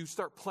 You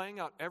start playing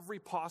out every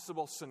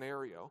possible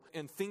scenario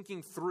and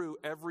thinking through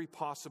every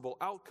possible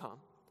outcome.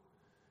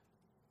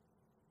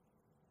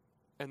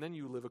 And then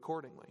you live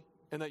accordingly.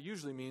 And that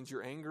usually means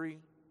you're angry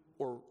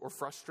or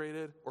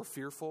frustrated or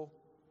fearful,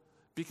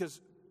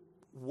 because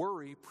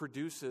worry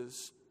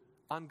produces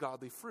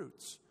ungodly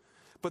fruits.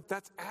 But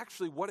that's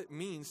actually what it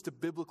means to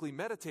biblically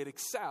meditate,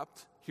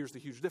 except, here's the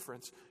huge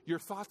difference, your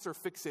thoughts are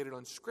fixated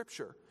on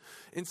Scripture.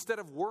 Instead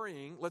of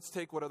worrying, let's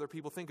take what other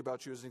people think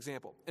about you as an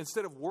example.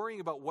 Instead of worrying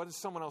about what does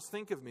someone else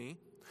think of me,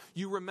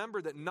 you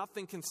remember that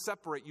nothing can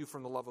separate you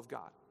from the love of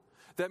God.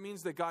 That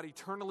means that God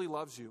eternally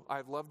loves you. I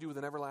have loved you with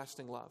an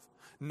everlasting love.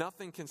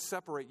 Nothing can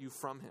separate you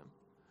from Him.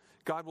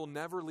 God will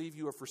never leave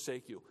you or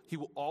forsake you. He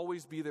will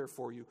always be there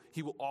for you.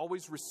 He will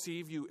always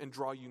receive you and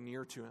draw you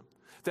near to Him.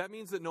 That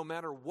means that no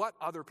matter what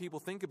other people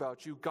think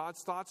about you,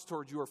 God's thoughts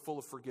toward you are full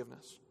of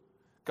forgiveness.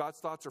 God's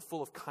thoughts are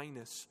full of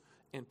kindness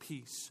and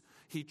peace.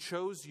 He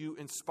chose you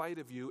in spite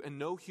of you, and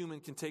no human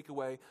can take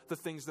away the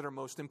things that are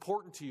most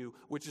important to you,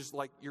 which is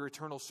like your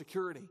eternal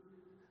security.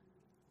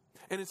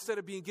 And instead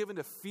of being given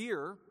to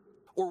fear,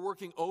 or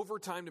working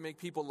overtime to make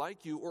people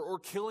like you, or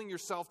killing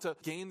yourself to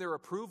gain their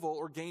approval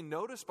or gain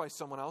notice by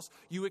someone else,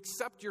 you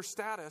accept your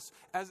status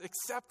as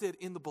accepted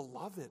in the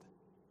beloved.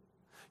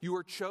 You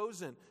are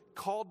chosen,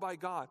 called by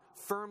God,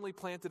 firmly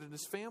planted in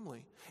His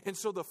family. And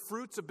so the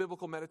fruits of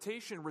biblical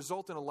meditation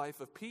result in a life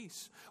of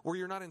peace, where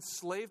you're not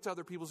enslaved to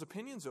other people's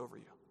opinions over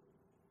you.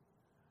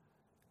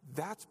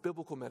 That's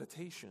biblical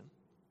meditation.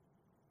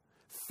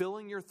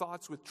 Filling your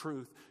thoughts with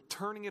truth,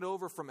 turning it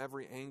over from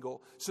every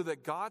angle, so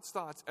that God's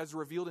thoughts, as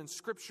revealed in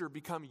Scripture,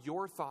 become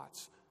your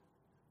thoughts.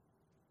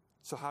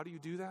 So how do you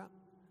do that?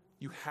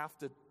 You have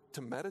to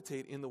to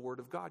meditate in the Word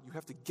of God. You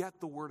have to get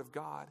the Word of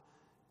God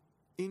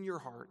in your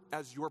heart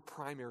as your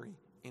primary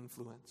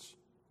influence.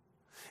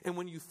 And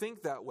when you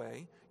think that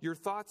way, your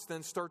thoughts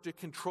then start to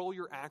control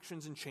your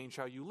actions and change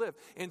how you live.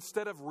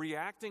 Instead of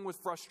reacting with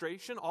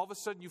frustration, all of a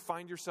sudden you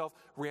find yourself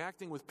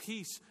reacting with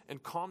peace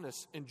and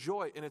calmness and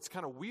joy. And it's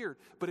kind of weird,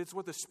 but it's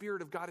what the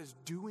Spirit of God is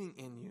doing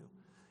in you.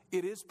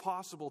 It is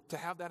possible to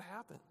have that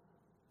happen.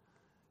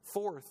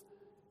 Fourth,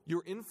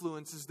 your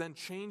influences then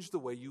change the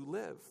way you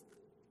live.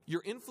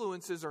 Your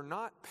influences are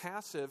not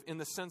passive in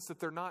the sense that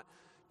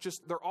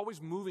they're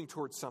always moving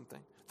towards something.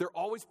 They're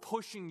always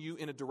pushing you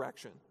in a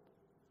direction.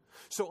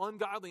 So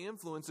ungodly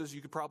influences,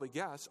 you could probably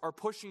guess, are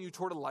pushing you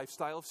toward a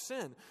lifestyle of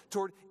sin,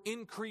 toward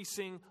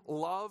increasing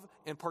love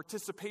and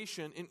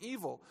participation in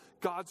evil.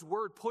 God's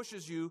word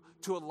pushes you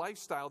to a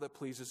lifestyle that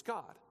pleases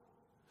God.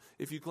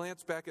 If you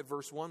glance back at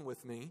verse 1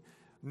 with me,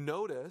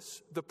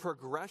 notice the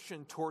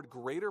progression toward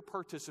greater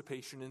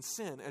participation in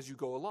sin as you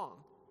go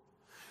along.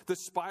 The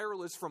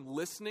spiral is from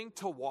listening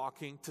to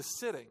walking to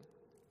sitting.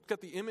 Got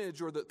the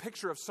image or the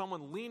picture of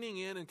someone leaning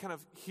in and kind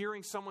of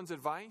hearing someone's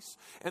advice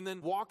and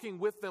then walking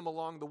with them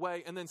along the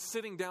way and then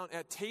sitting down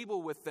at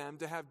table with them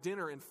to have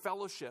dinner and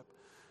fellowship.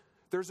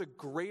 There's a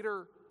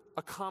greater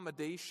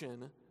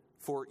accommodation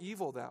for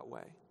evil that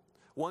way.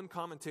 One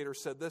commentator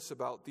said this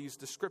about these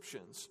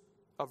descriptions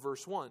of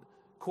verse 1,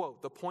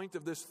 quote, "The point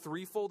of this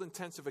threefold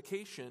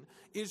intensification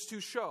is to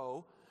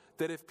show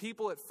that if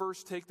people at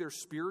first take their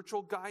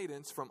spiritual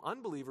guidance from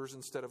unbelievers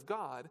instead of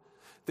God,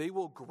 they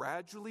will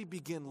gradually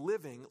begin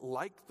living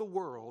like the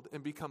world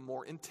and become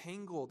more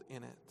entangled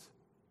in it."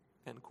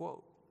 End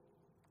quote.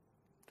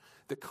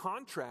 The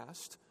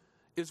contrast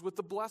is with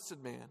the blessed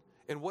man.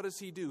 And what does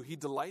he do? He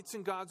delights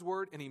in God's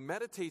word and he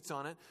meditates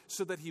on it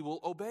so that he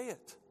will obey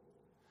it.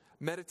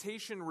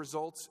 Meditation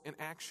results in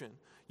action.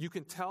 You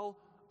can tell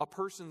a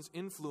person's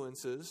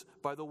influences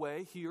by the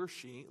way he or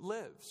she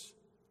lives.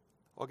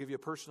 I'll give you a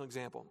personal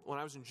example. When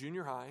I was in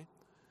junior high,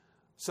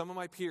 some of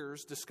my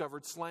peers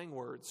discovered slang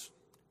words.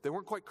 They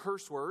weren't quite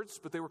curse words,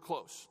 but they were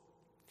close.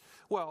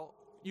 Well,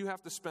 you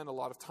have to spend a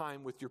lot of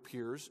time with your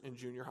peers in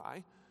junior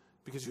high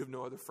because you have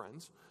no other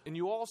friends. And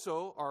you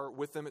also are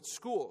with them at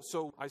school.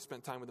 So I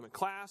spent time with them in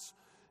class,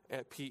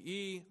 at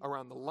PE,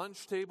 around the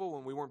lunch table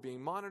when we weren't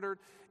being monitored.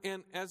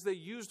 And as they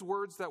used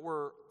words that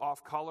were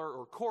off color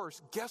or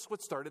coarse, guess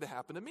what started to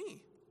happen to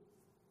me?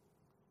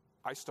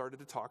 I started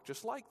to talk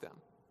just like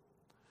them.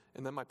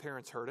 And then my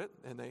parents heard it,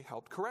 and they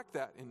helped correct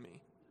that in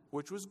me,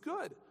 which was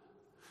good.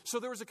 So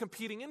there was a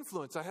competing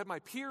influence. I had my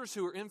peers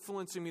who were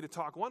influencing me to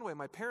talk one way,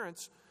 my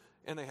parents,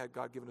 and they had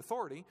God-given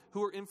authority,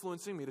 who were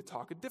influencing me to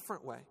talk a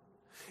different way.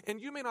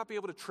 And you may not be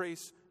able to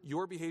trace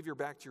your behavior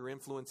back to your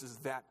influences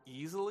that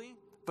easily,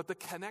 but the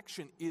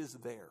connection is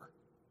there.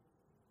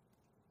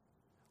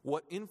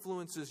 What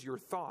influences your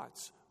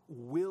thoughts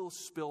will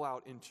spill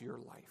out into your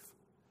life.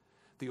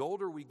 The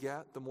older we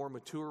get, the more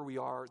mature we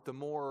are, the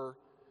more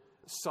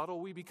subtle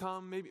we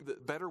become, maybe the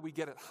better we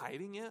get at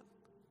hiding it,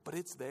 but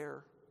it's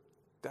there.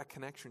 That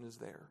connection is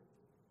there.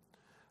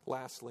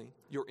 Lastly,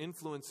 your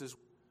influences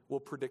will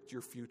predict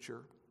your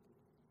future.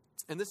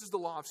 And this is the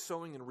law of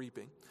sowing and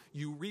reaping.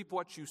 You reap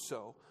what you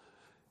sow.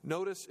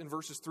 Notice in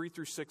verses 3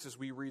 through 6 as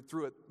we read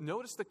through it,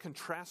 notice the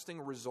contrasting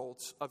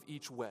results of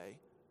each way,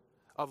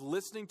 of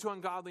listening to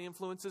ungodly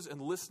influences and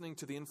listening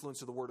to the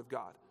influence of the Word of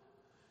God.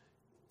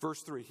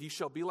 Verse 3, "He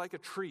shall be like a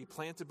tree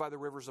planted by the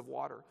rivers of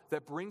water,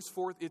 that brings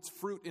forth its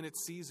fruit in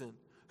its season,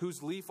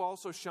 whose leaf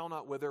also shall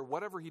not wither,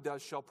 whatever he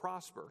does shall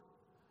prosper.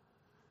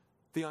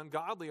 The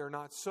ungodly are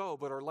not so,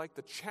 but are like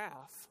the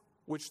chaff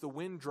which the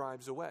wind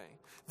drives away.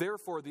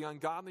 Therefore the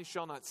ungodly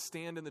shall not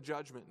stand in the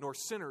judgment, nor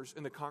sinners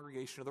in the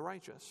congregation of the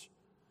righteous.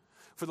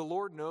 For the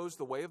Lord knows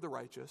the way of the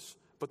righteous,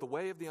 but the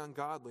way of the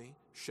ungodly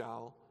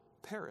shall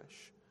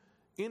perish."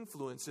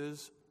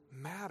 Influences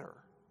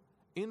matter.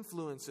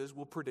 Influences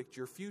will predict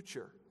your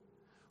future.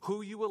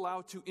 Who you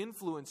allow to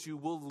influence you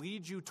will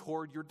lead you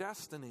toward your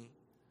destiny.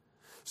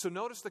 So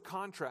notice the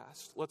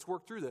contrast. Let's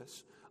work through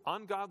this.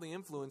 Ungodly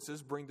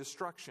influences bring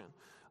destruction.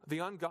 The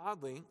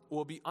ungodly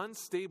will be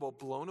unstable,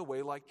 blown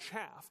away like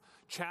chaff.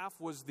 Chaff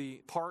was the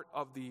part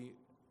of the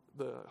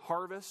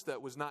harvest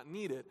that was not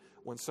needed.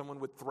 When someone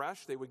would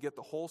thresh, they would get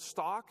the whole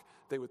stalk,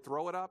 they would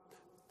throw it up,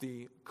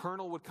 the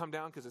kernel would come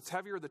down because it's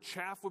heavier, the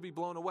chaff would be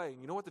blown away.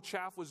 And you know what the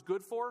chaff was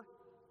good for?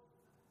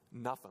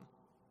 Nothing.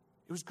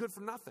 It was good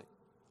for nothing.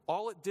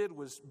 All it did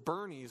was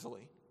burn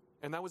easily,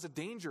 and that was a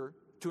danger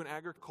to an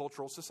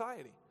agricultural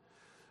society.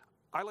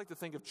 I like to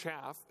think of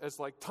chaff as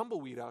like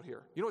tumbleweed out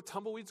here. You know what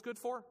tumbleweed's good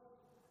for?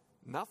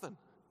 Nothing.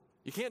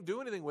 You can't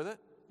do anything with it.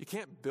 You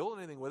can't build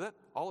anything with it.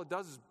 All it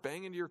does is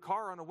bang into your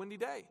car on a windy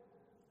day.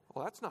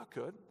 Well, that's not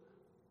good.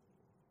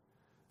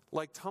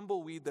 Like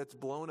tumbleweed that's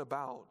blown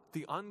about,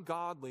 the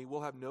ungodly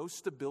will have no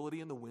stability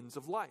in the winds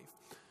of life.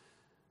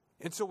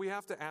 And so we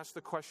have to ask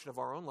the question of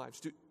our own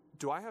lives.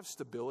 Do I have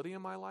stability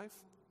in my life?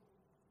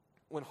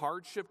 When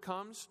hardship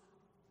comes,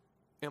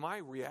 am I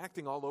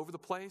reacting all over the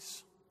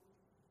place?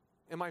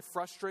 Am I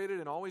frustrated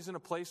and always in a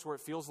place where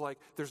it feels like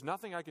there's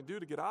nothing I can do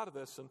to get out of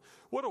this? And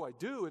what do I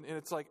do? And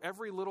it's like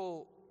every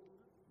little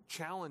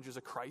challenge is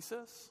a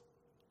crisis?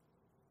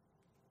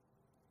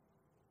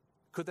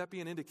 Could that be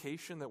an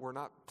indication that we're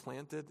not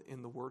planted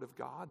in the Word of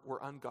God?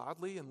 We're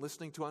ungodly and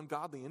listening to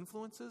ungodly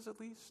influences, at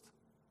least?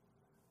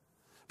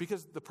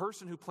 Because the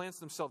person who plants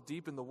themselves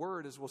deep in the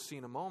Word, as we'll see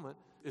in a moment,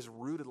 is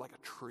rooted like a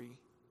tree.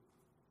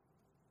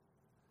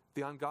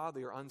 The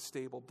ungodly are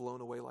unstable,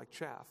 blown away like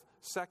chaff.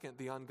 Second,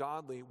 the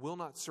ungodly will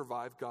not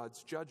survive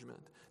God's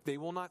judgment. They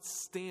will not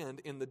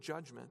stand in the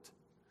judgment.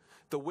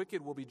 The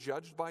wicked will be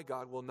judged by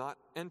God, will not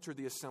enter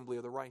the assembly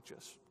of the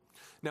righteous.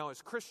 Now,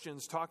 as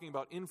Christians, talking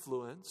about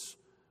influence,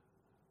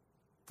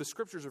 the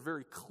scriptures are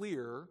very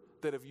clear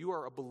that if you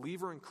are a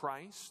believer in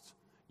Christ,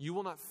 you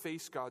will not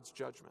face God's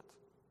judgment.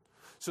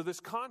 So this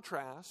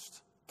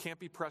contrast can't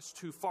be pressed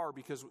too far,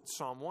 because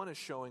Psalm 1 is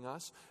showing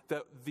us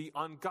that the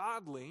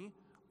ungodly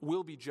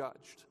will be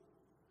judged.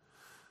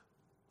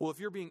 Well, if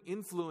you're being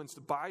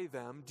influenced by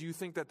them, do you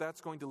think that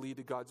that's going to lead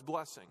to God's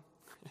blessing?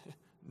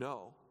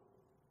 No.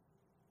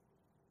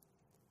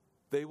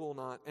 They will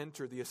not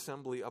enter the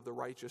assembly of the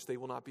righteous. They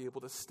will not be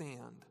able to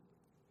stand.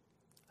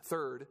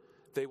 Third,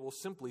 they will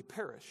simply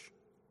perish.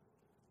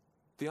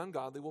 The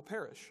ungodly will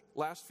perish.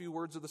 Last few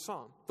words of the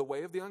psalm. The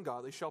way of the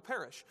ungodly shall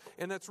perish.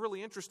 And that's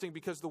really interesting,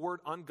 because the word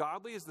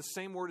ungodly is the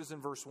same word as in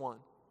verse 1.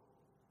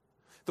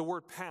 The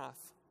word path,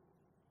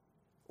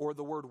 or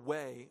the word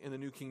way in the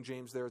New King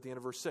James there at the end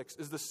of verse 6,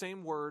 is the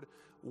same word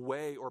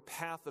way or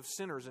path of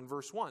sinners in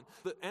verse 1.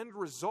 The end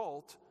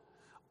result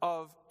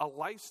of a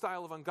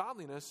lifestyle of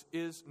ungodliness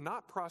is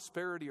not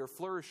prosperity or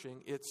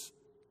flourishing, it's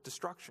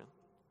destruction.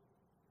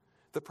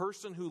 The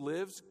person who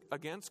lives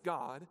against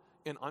God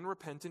in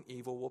unrepentant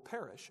evil will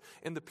perish.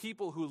 And the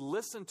people who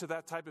listen to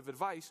that type of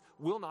advice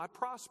will not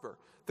prosper.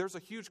 There's a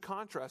huge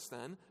contrast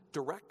then,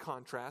 direct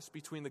contrast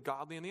between the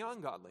godly and the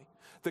ungodly.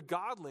 The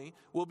godly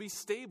will be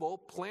stable,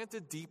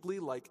 planted deeply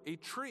like a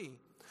tree.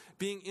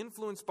 Being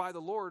influenced by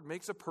the Lord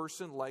makes a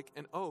person like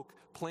an oak,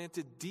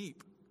 planted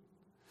deep,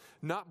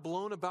 not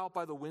blown about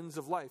by the winds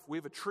of life. We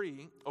have a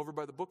tree over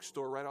by the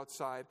bookstore right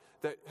outside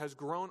that has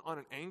grown on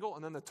an angle,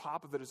 and then the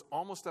top of it is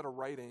almost at a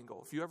right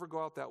angle. If you ever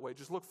go out that way,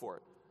 just look for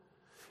it.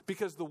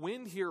 Because the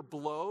wind here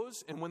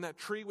blows, and when that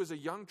tree was a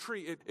young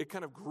tree, it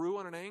kind of grew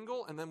on an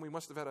angle, and then we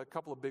must have had a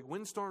couple of big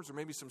windstorms or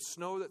maybe some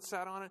snow that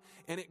sat on it,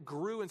 and it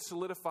grew and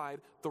solidified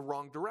the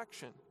wrong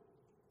direction.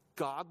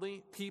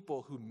 Godly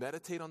people who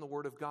meditate on the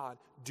Word of God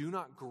do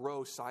not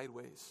grow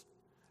sideways.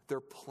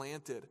 They're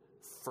planted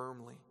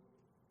firmly.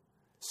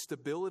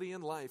 Stability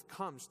in life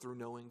comes through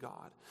knowing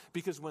God.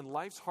 Because when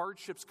life's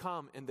hardships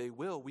come, and they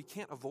will, we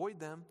can't avoid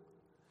them.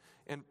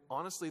 And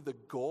honestly, the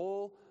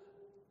goal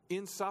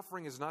in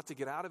suffering is not to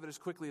get out of it as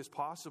quickly as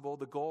possible.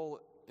 The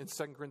goal in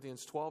 2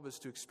 Corinthians 12 is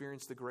to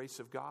experience the grace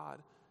of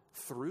God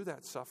through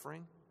that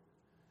suffering.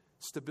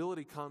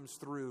 Stability comes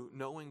through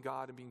knowing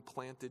God and being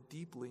planted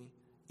deeply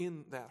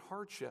in that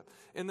hardship.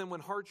 And then when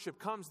hardship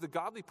comes, the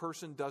godly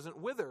person doesn't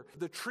wither.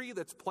 The tree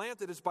that's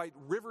planted is by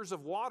rivers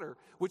of water,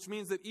 which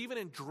means that even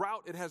in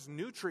drought, it has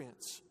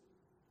nutrients.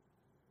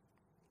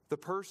 The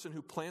person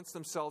who plants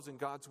themselves in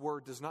God's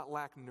word does not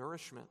lack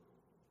nourishment.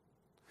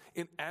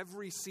 In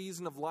every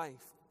season of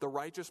life, the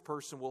righteous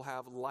person will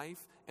have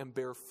life and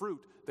bear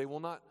fruit. They will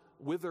not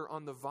wither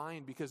on the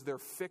vine because they're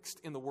fixed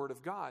in the Word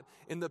of God.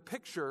 And the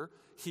picture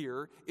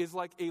here is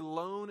like a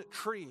lone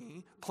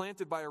tree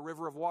planted by a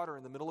river of water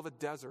in the middle of a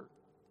desert.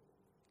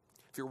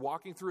 If you're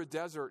walking through a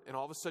desert and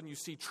all of a sudden you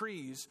see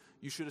trees,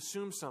 you should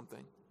assume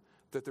something,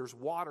 that there's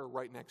water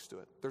right next to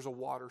it. There's a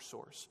water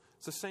source.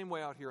 It's the same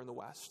way out here in the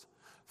West.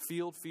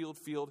 Field, field,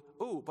 field.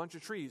 Oh, a bunch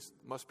of trees.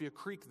 Must be a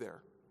creek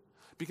there.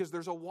 Because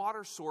there's a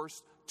water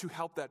source to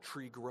help that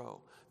tree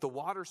grow. The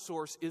water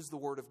source is the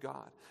Word of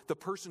God. The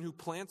person who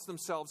plants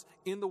themselves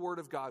in the Word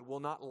of God will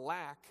not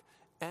lack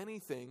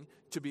anything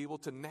to be able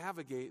to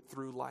navigate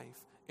through life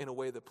in a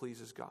way that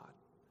pleases God.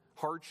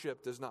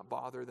 Hardship does not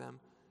bother them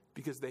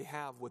because they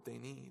have what they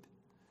need.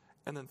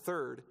 And then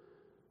third,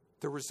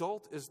 the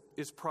result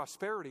is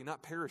prosperity,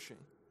 not perishing.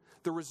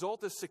 The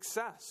result is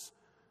success.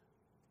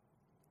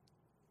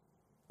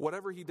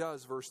 Whatever he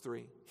does, verse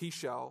 3, he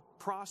shall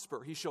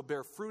prosper. He shall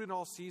bear fruit in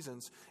all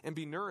seasons and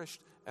be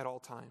nourished at all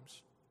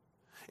times.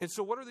 And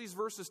so what are these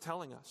verses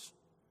telling us?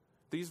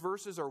 These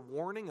verses are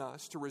warning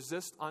us to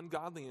resist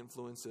ungodly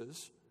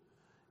influences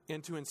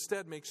and to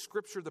instead make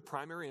Scripture the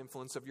primary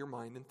influence of your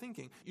mind and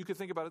thinking. You could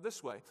think about it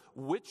this way.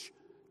 Which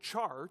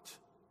chart,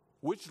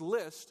 which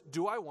list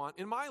do I want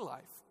in my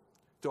life?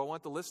 Do I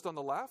want the list on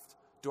the left?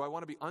 Do I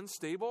want to be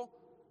unstable?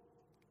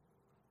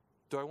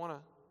 Do I want to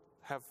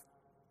have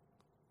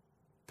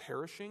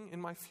perishing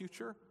in my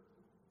future?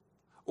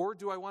 Or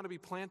do I want to be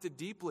planted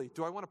deeply?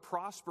 Do I want to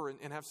prosper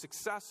and have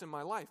success in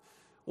my life?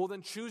 Well,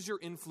 then choose your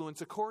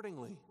influence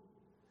accordingly.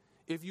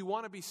 If you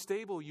want to be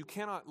stable, you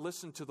cannot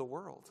listen to the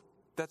world.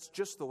 That's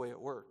just the way it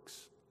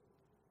works.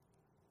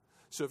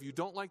 So if you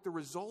don't like the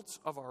results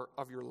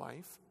of your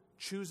life,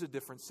 choose a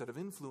different set of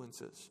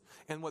influences.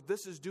 And what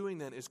this is doing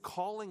then is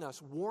calling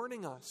us,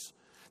 warning us,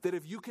 that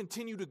if you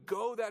continue to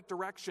go that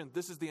direction,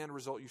 this is the end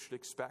result you should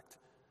expect.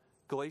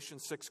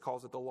 Galatians 6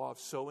 calls it the law of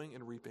sowing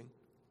and reaping.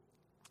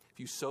 If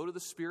you sow to the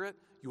Spirit,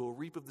 you will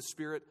reap of the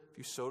Spirit. If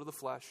you sow to the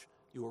flesh,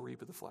 you will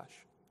reap of the flesh.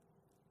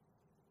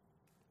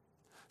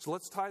 So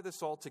let's tie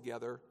this all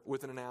together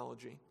with an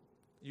analogy.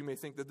 You may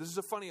think that this is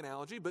a funny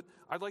analogy, but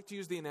I'd like to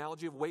use the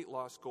analogy of weight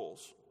loss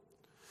goals.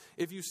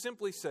 If you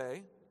simply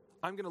say,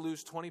 I'm going to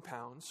lose 20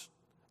 pounds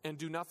and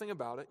do nothing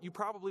about it, you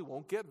probably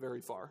won't get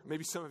very far.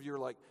 Maybe some of you are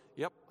like,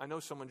 yep, I know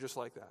someone just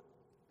like that.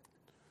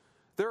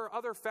 There are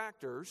other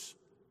factors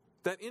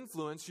that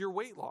influence your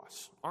weight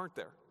loss, aren't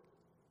there?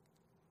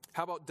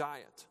 How about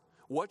diet?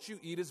 What you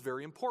eat is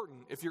very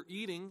important. If you're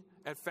eating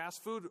at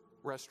fast food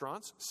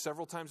restaurants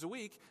several times a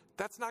week,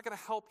 that's not going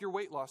to help your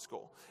weight loss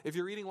goal. If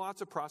you're eating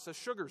lots of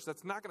processed sugars,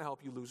 that's not going to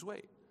help you lose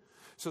weight.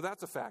 So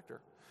that's a factor.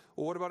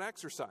 Well, what about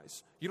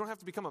exercise? You don't have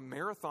to become a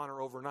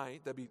marathoner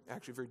overnight. That'd be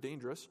actually very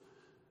dangerous.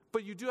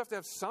 But you do have to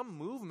have some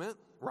movement,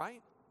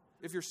 right?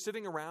 If you're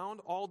sitting around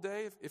all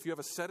day, if you have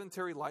a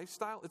sedentary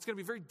lifestyle, it's going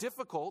to be very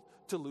difficult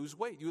to lose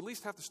weight. You at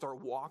least have to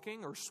start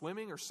walking or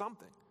swimming or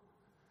something.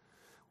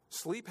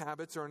 Sleep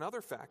habits are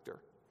another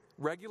factor.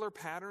 Regular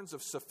patterns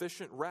of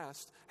sufficient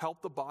rest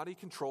help the body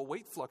control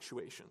weight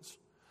fluctuations.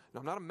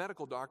 Now, I'm not a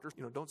medical doctor.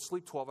 Don't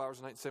sleep 12 hours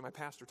a night and say, my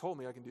pastor told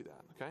me I can do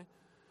that, okay?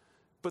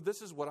 But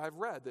this is what I've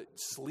read, that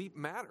sleep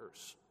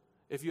matters.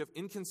 If you have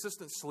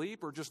inconsistent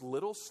sleep or just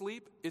little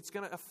sleep, it's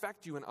going to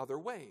affect you in other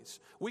ways.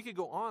 We could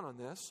go on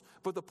this,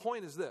 but the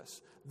point is this.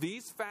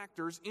 These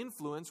factors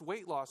influence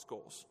weight loss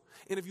goals.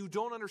 And if you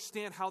don't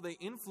understand how they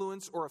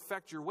influence or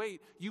affect your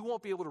weight, you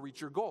won't be able to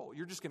reach your goal.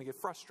 You're just going to get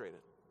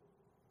frustrated.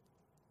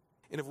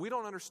 And if we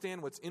don't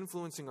understand what's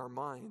influencing our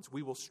minds,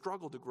 we will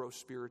struggle to grow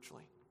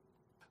spiritually.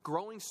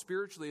 Growing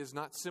spiritually is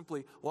not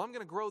simply, well, I'm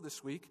going to grow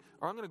this week,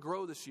 or I'm going to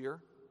grow this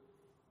year.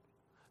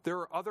 There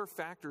are other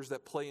factors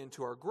that play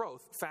into our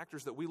growth,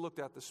 factors that we looked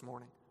at this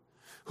morning.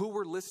 Who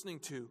we're listening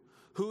to,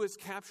 who has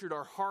captured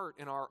our heart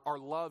and our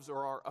loves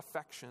or our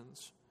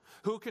affections,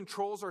 who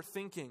controls our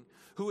thinking,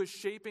 who is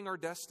shaping our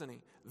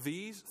destiny.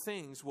 These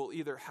things will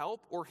either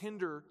help or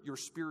hinder your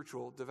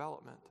spiritual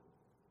development.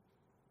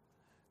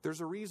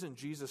 There's a reason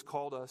Jesus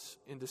called us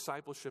in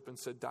discipleship and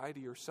said, die to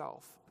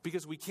yourself.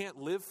 Because we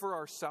can't live for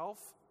ourselves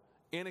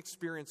and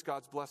experience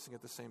God's blessing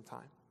at the same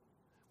time.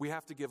 We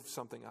have to give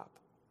something up.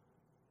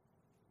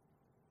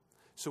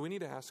 So we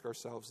need to ask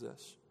ourselves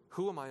this.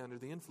 Who am I under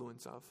the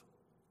influence of?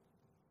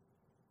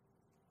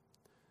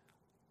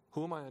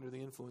 Who am I under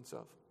the influence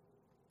of?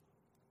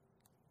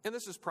 And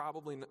this is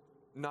probably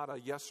not a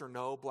yes or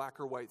no, black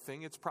or white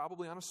thing. It's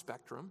probably on a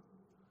spectrum.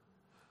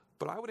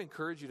 But I would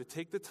encourage you to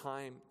take the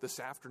time this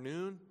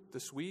afternoon,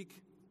 this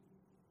week,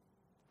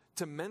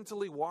 to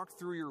mentally walk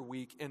through your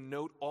week and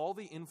note all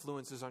the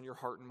influences on your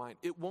heart and mind.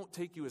 It won't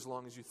take you as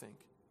long as you think.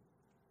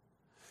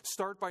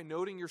 Start by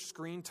noting your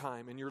screen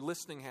time and your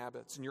listening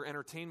habits and your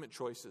entertainment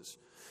choices.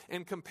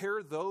 And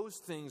compare those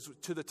things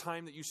to the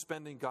time that you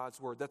spend in God's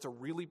Word. That's a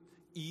really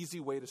easy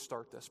way to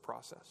start this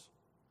process.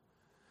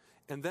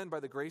 And then, by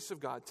the grace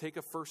of God, take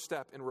a first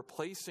step in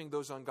replacing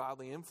those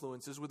ungodly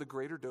influences with a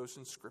greater dose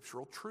in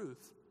scriptural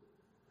truth.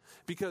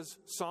 Because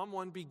Psalm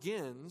 1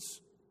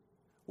 begins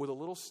with a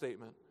little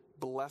statement,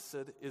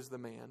 blessed is the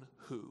man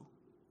who.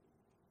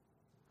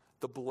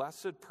 The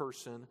blessed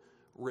person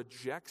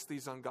rejects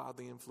these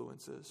ungodly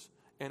influences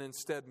and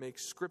instead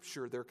makes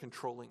Scripture their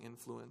controlling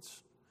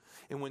influence.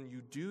 And when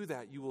you do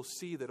that, you will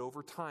see that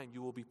over time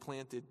you will be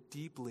planted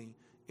deeply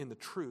in the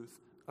truth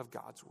of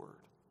God's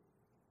Word.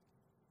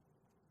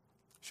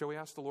 Shall we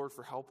ask the Lord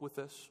for help with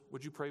this?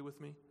 Would you pray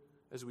with me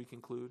as we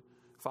conclude?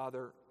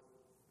 Father,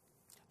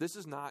 this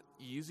is not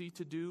easy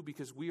to do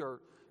because we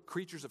are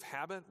creatures of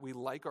habit. We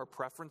like our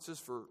preferences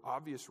for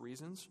obvious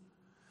reasons.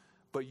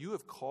 But you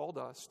have called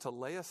us to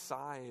lay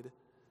aside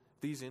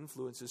these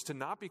influences, to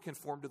not be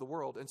conformed to the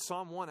world. And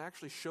Psalm 1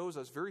 actually shows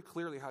us very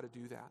clearly how to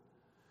do that.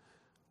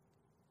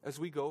 As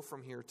we go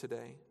from here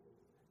today,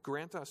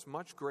 grant us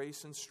much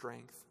grace and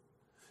strength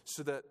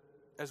so that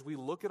as we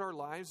look at our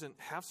lives and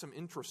have some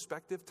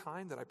introspective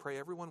time that I pray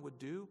everyone would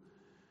do,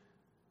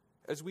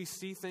 as we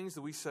see things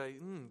that we say,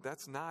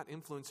 that's not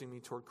influencing me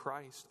toward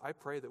Christ, I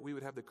pray that we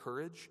would have the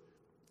courage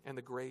and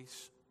the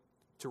grace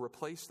to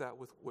replace that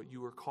with what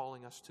you are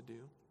calling us to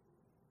do.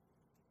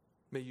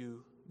 May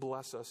you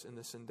bless us in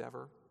this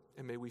endeavor,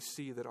 and may we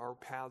see that our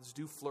paths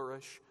do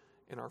flourish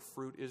and our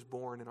fruit is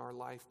born in our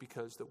life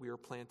because that we are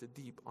planted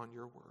deep on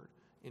your word.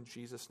 In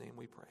Jesus' name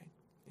we pray.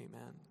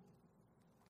 Amen.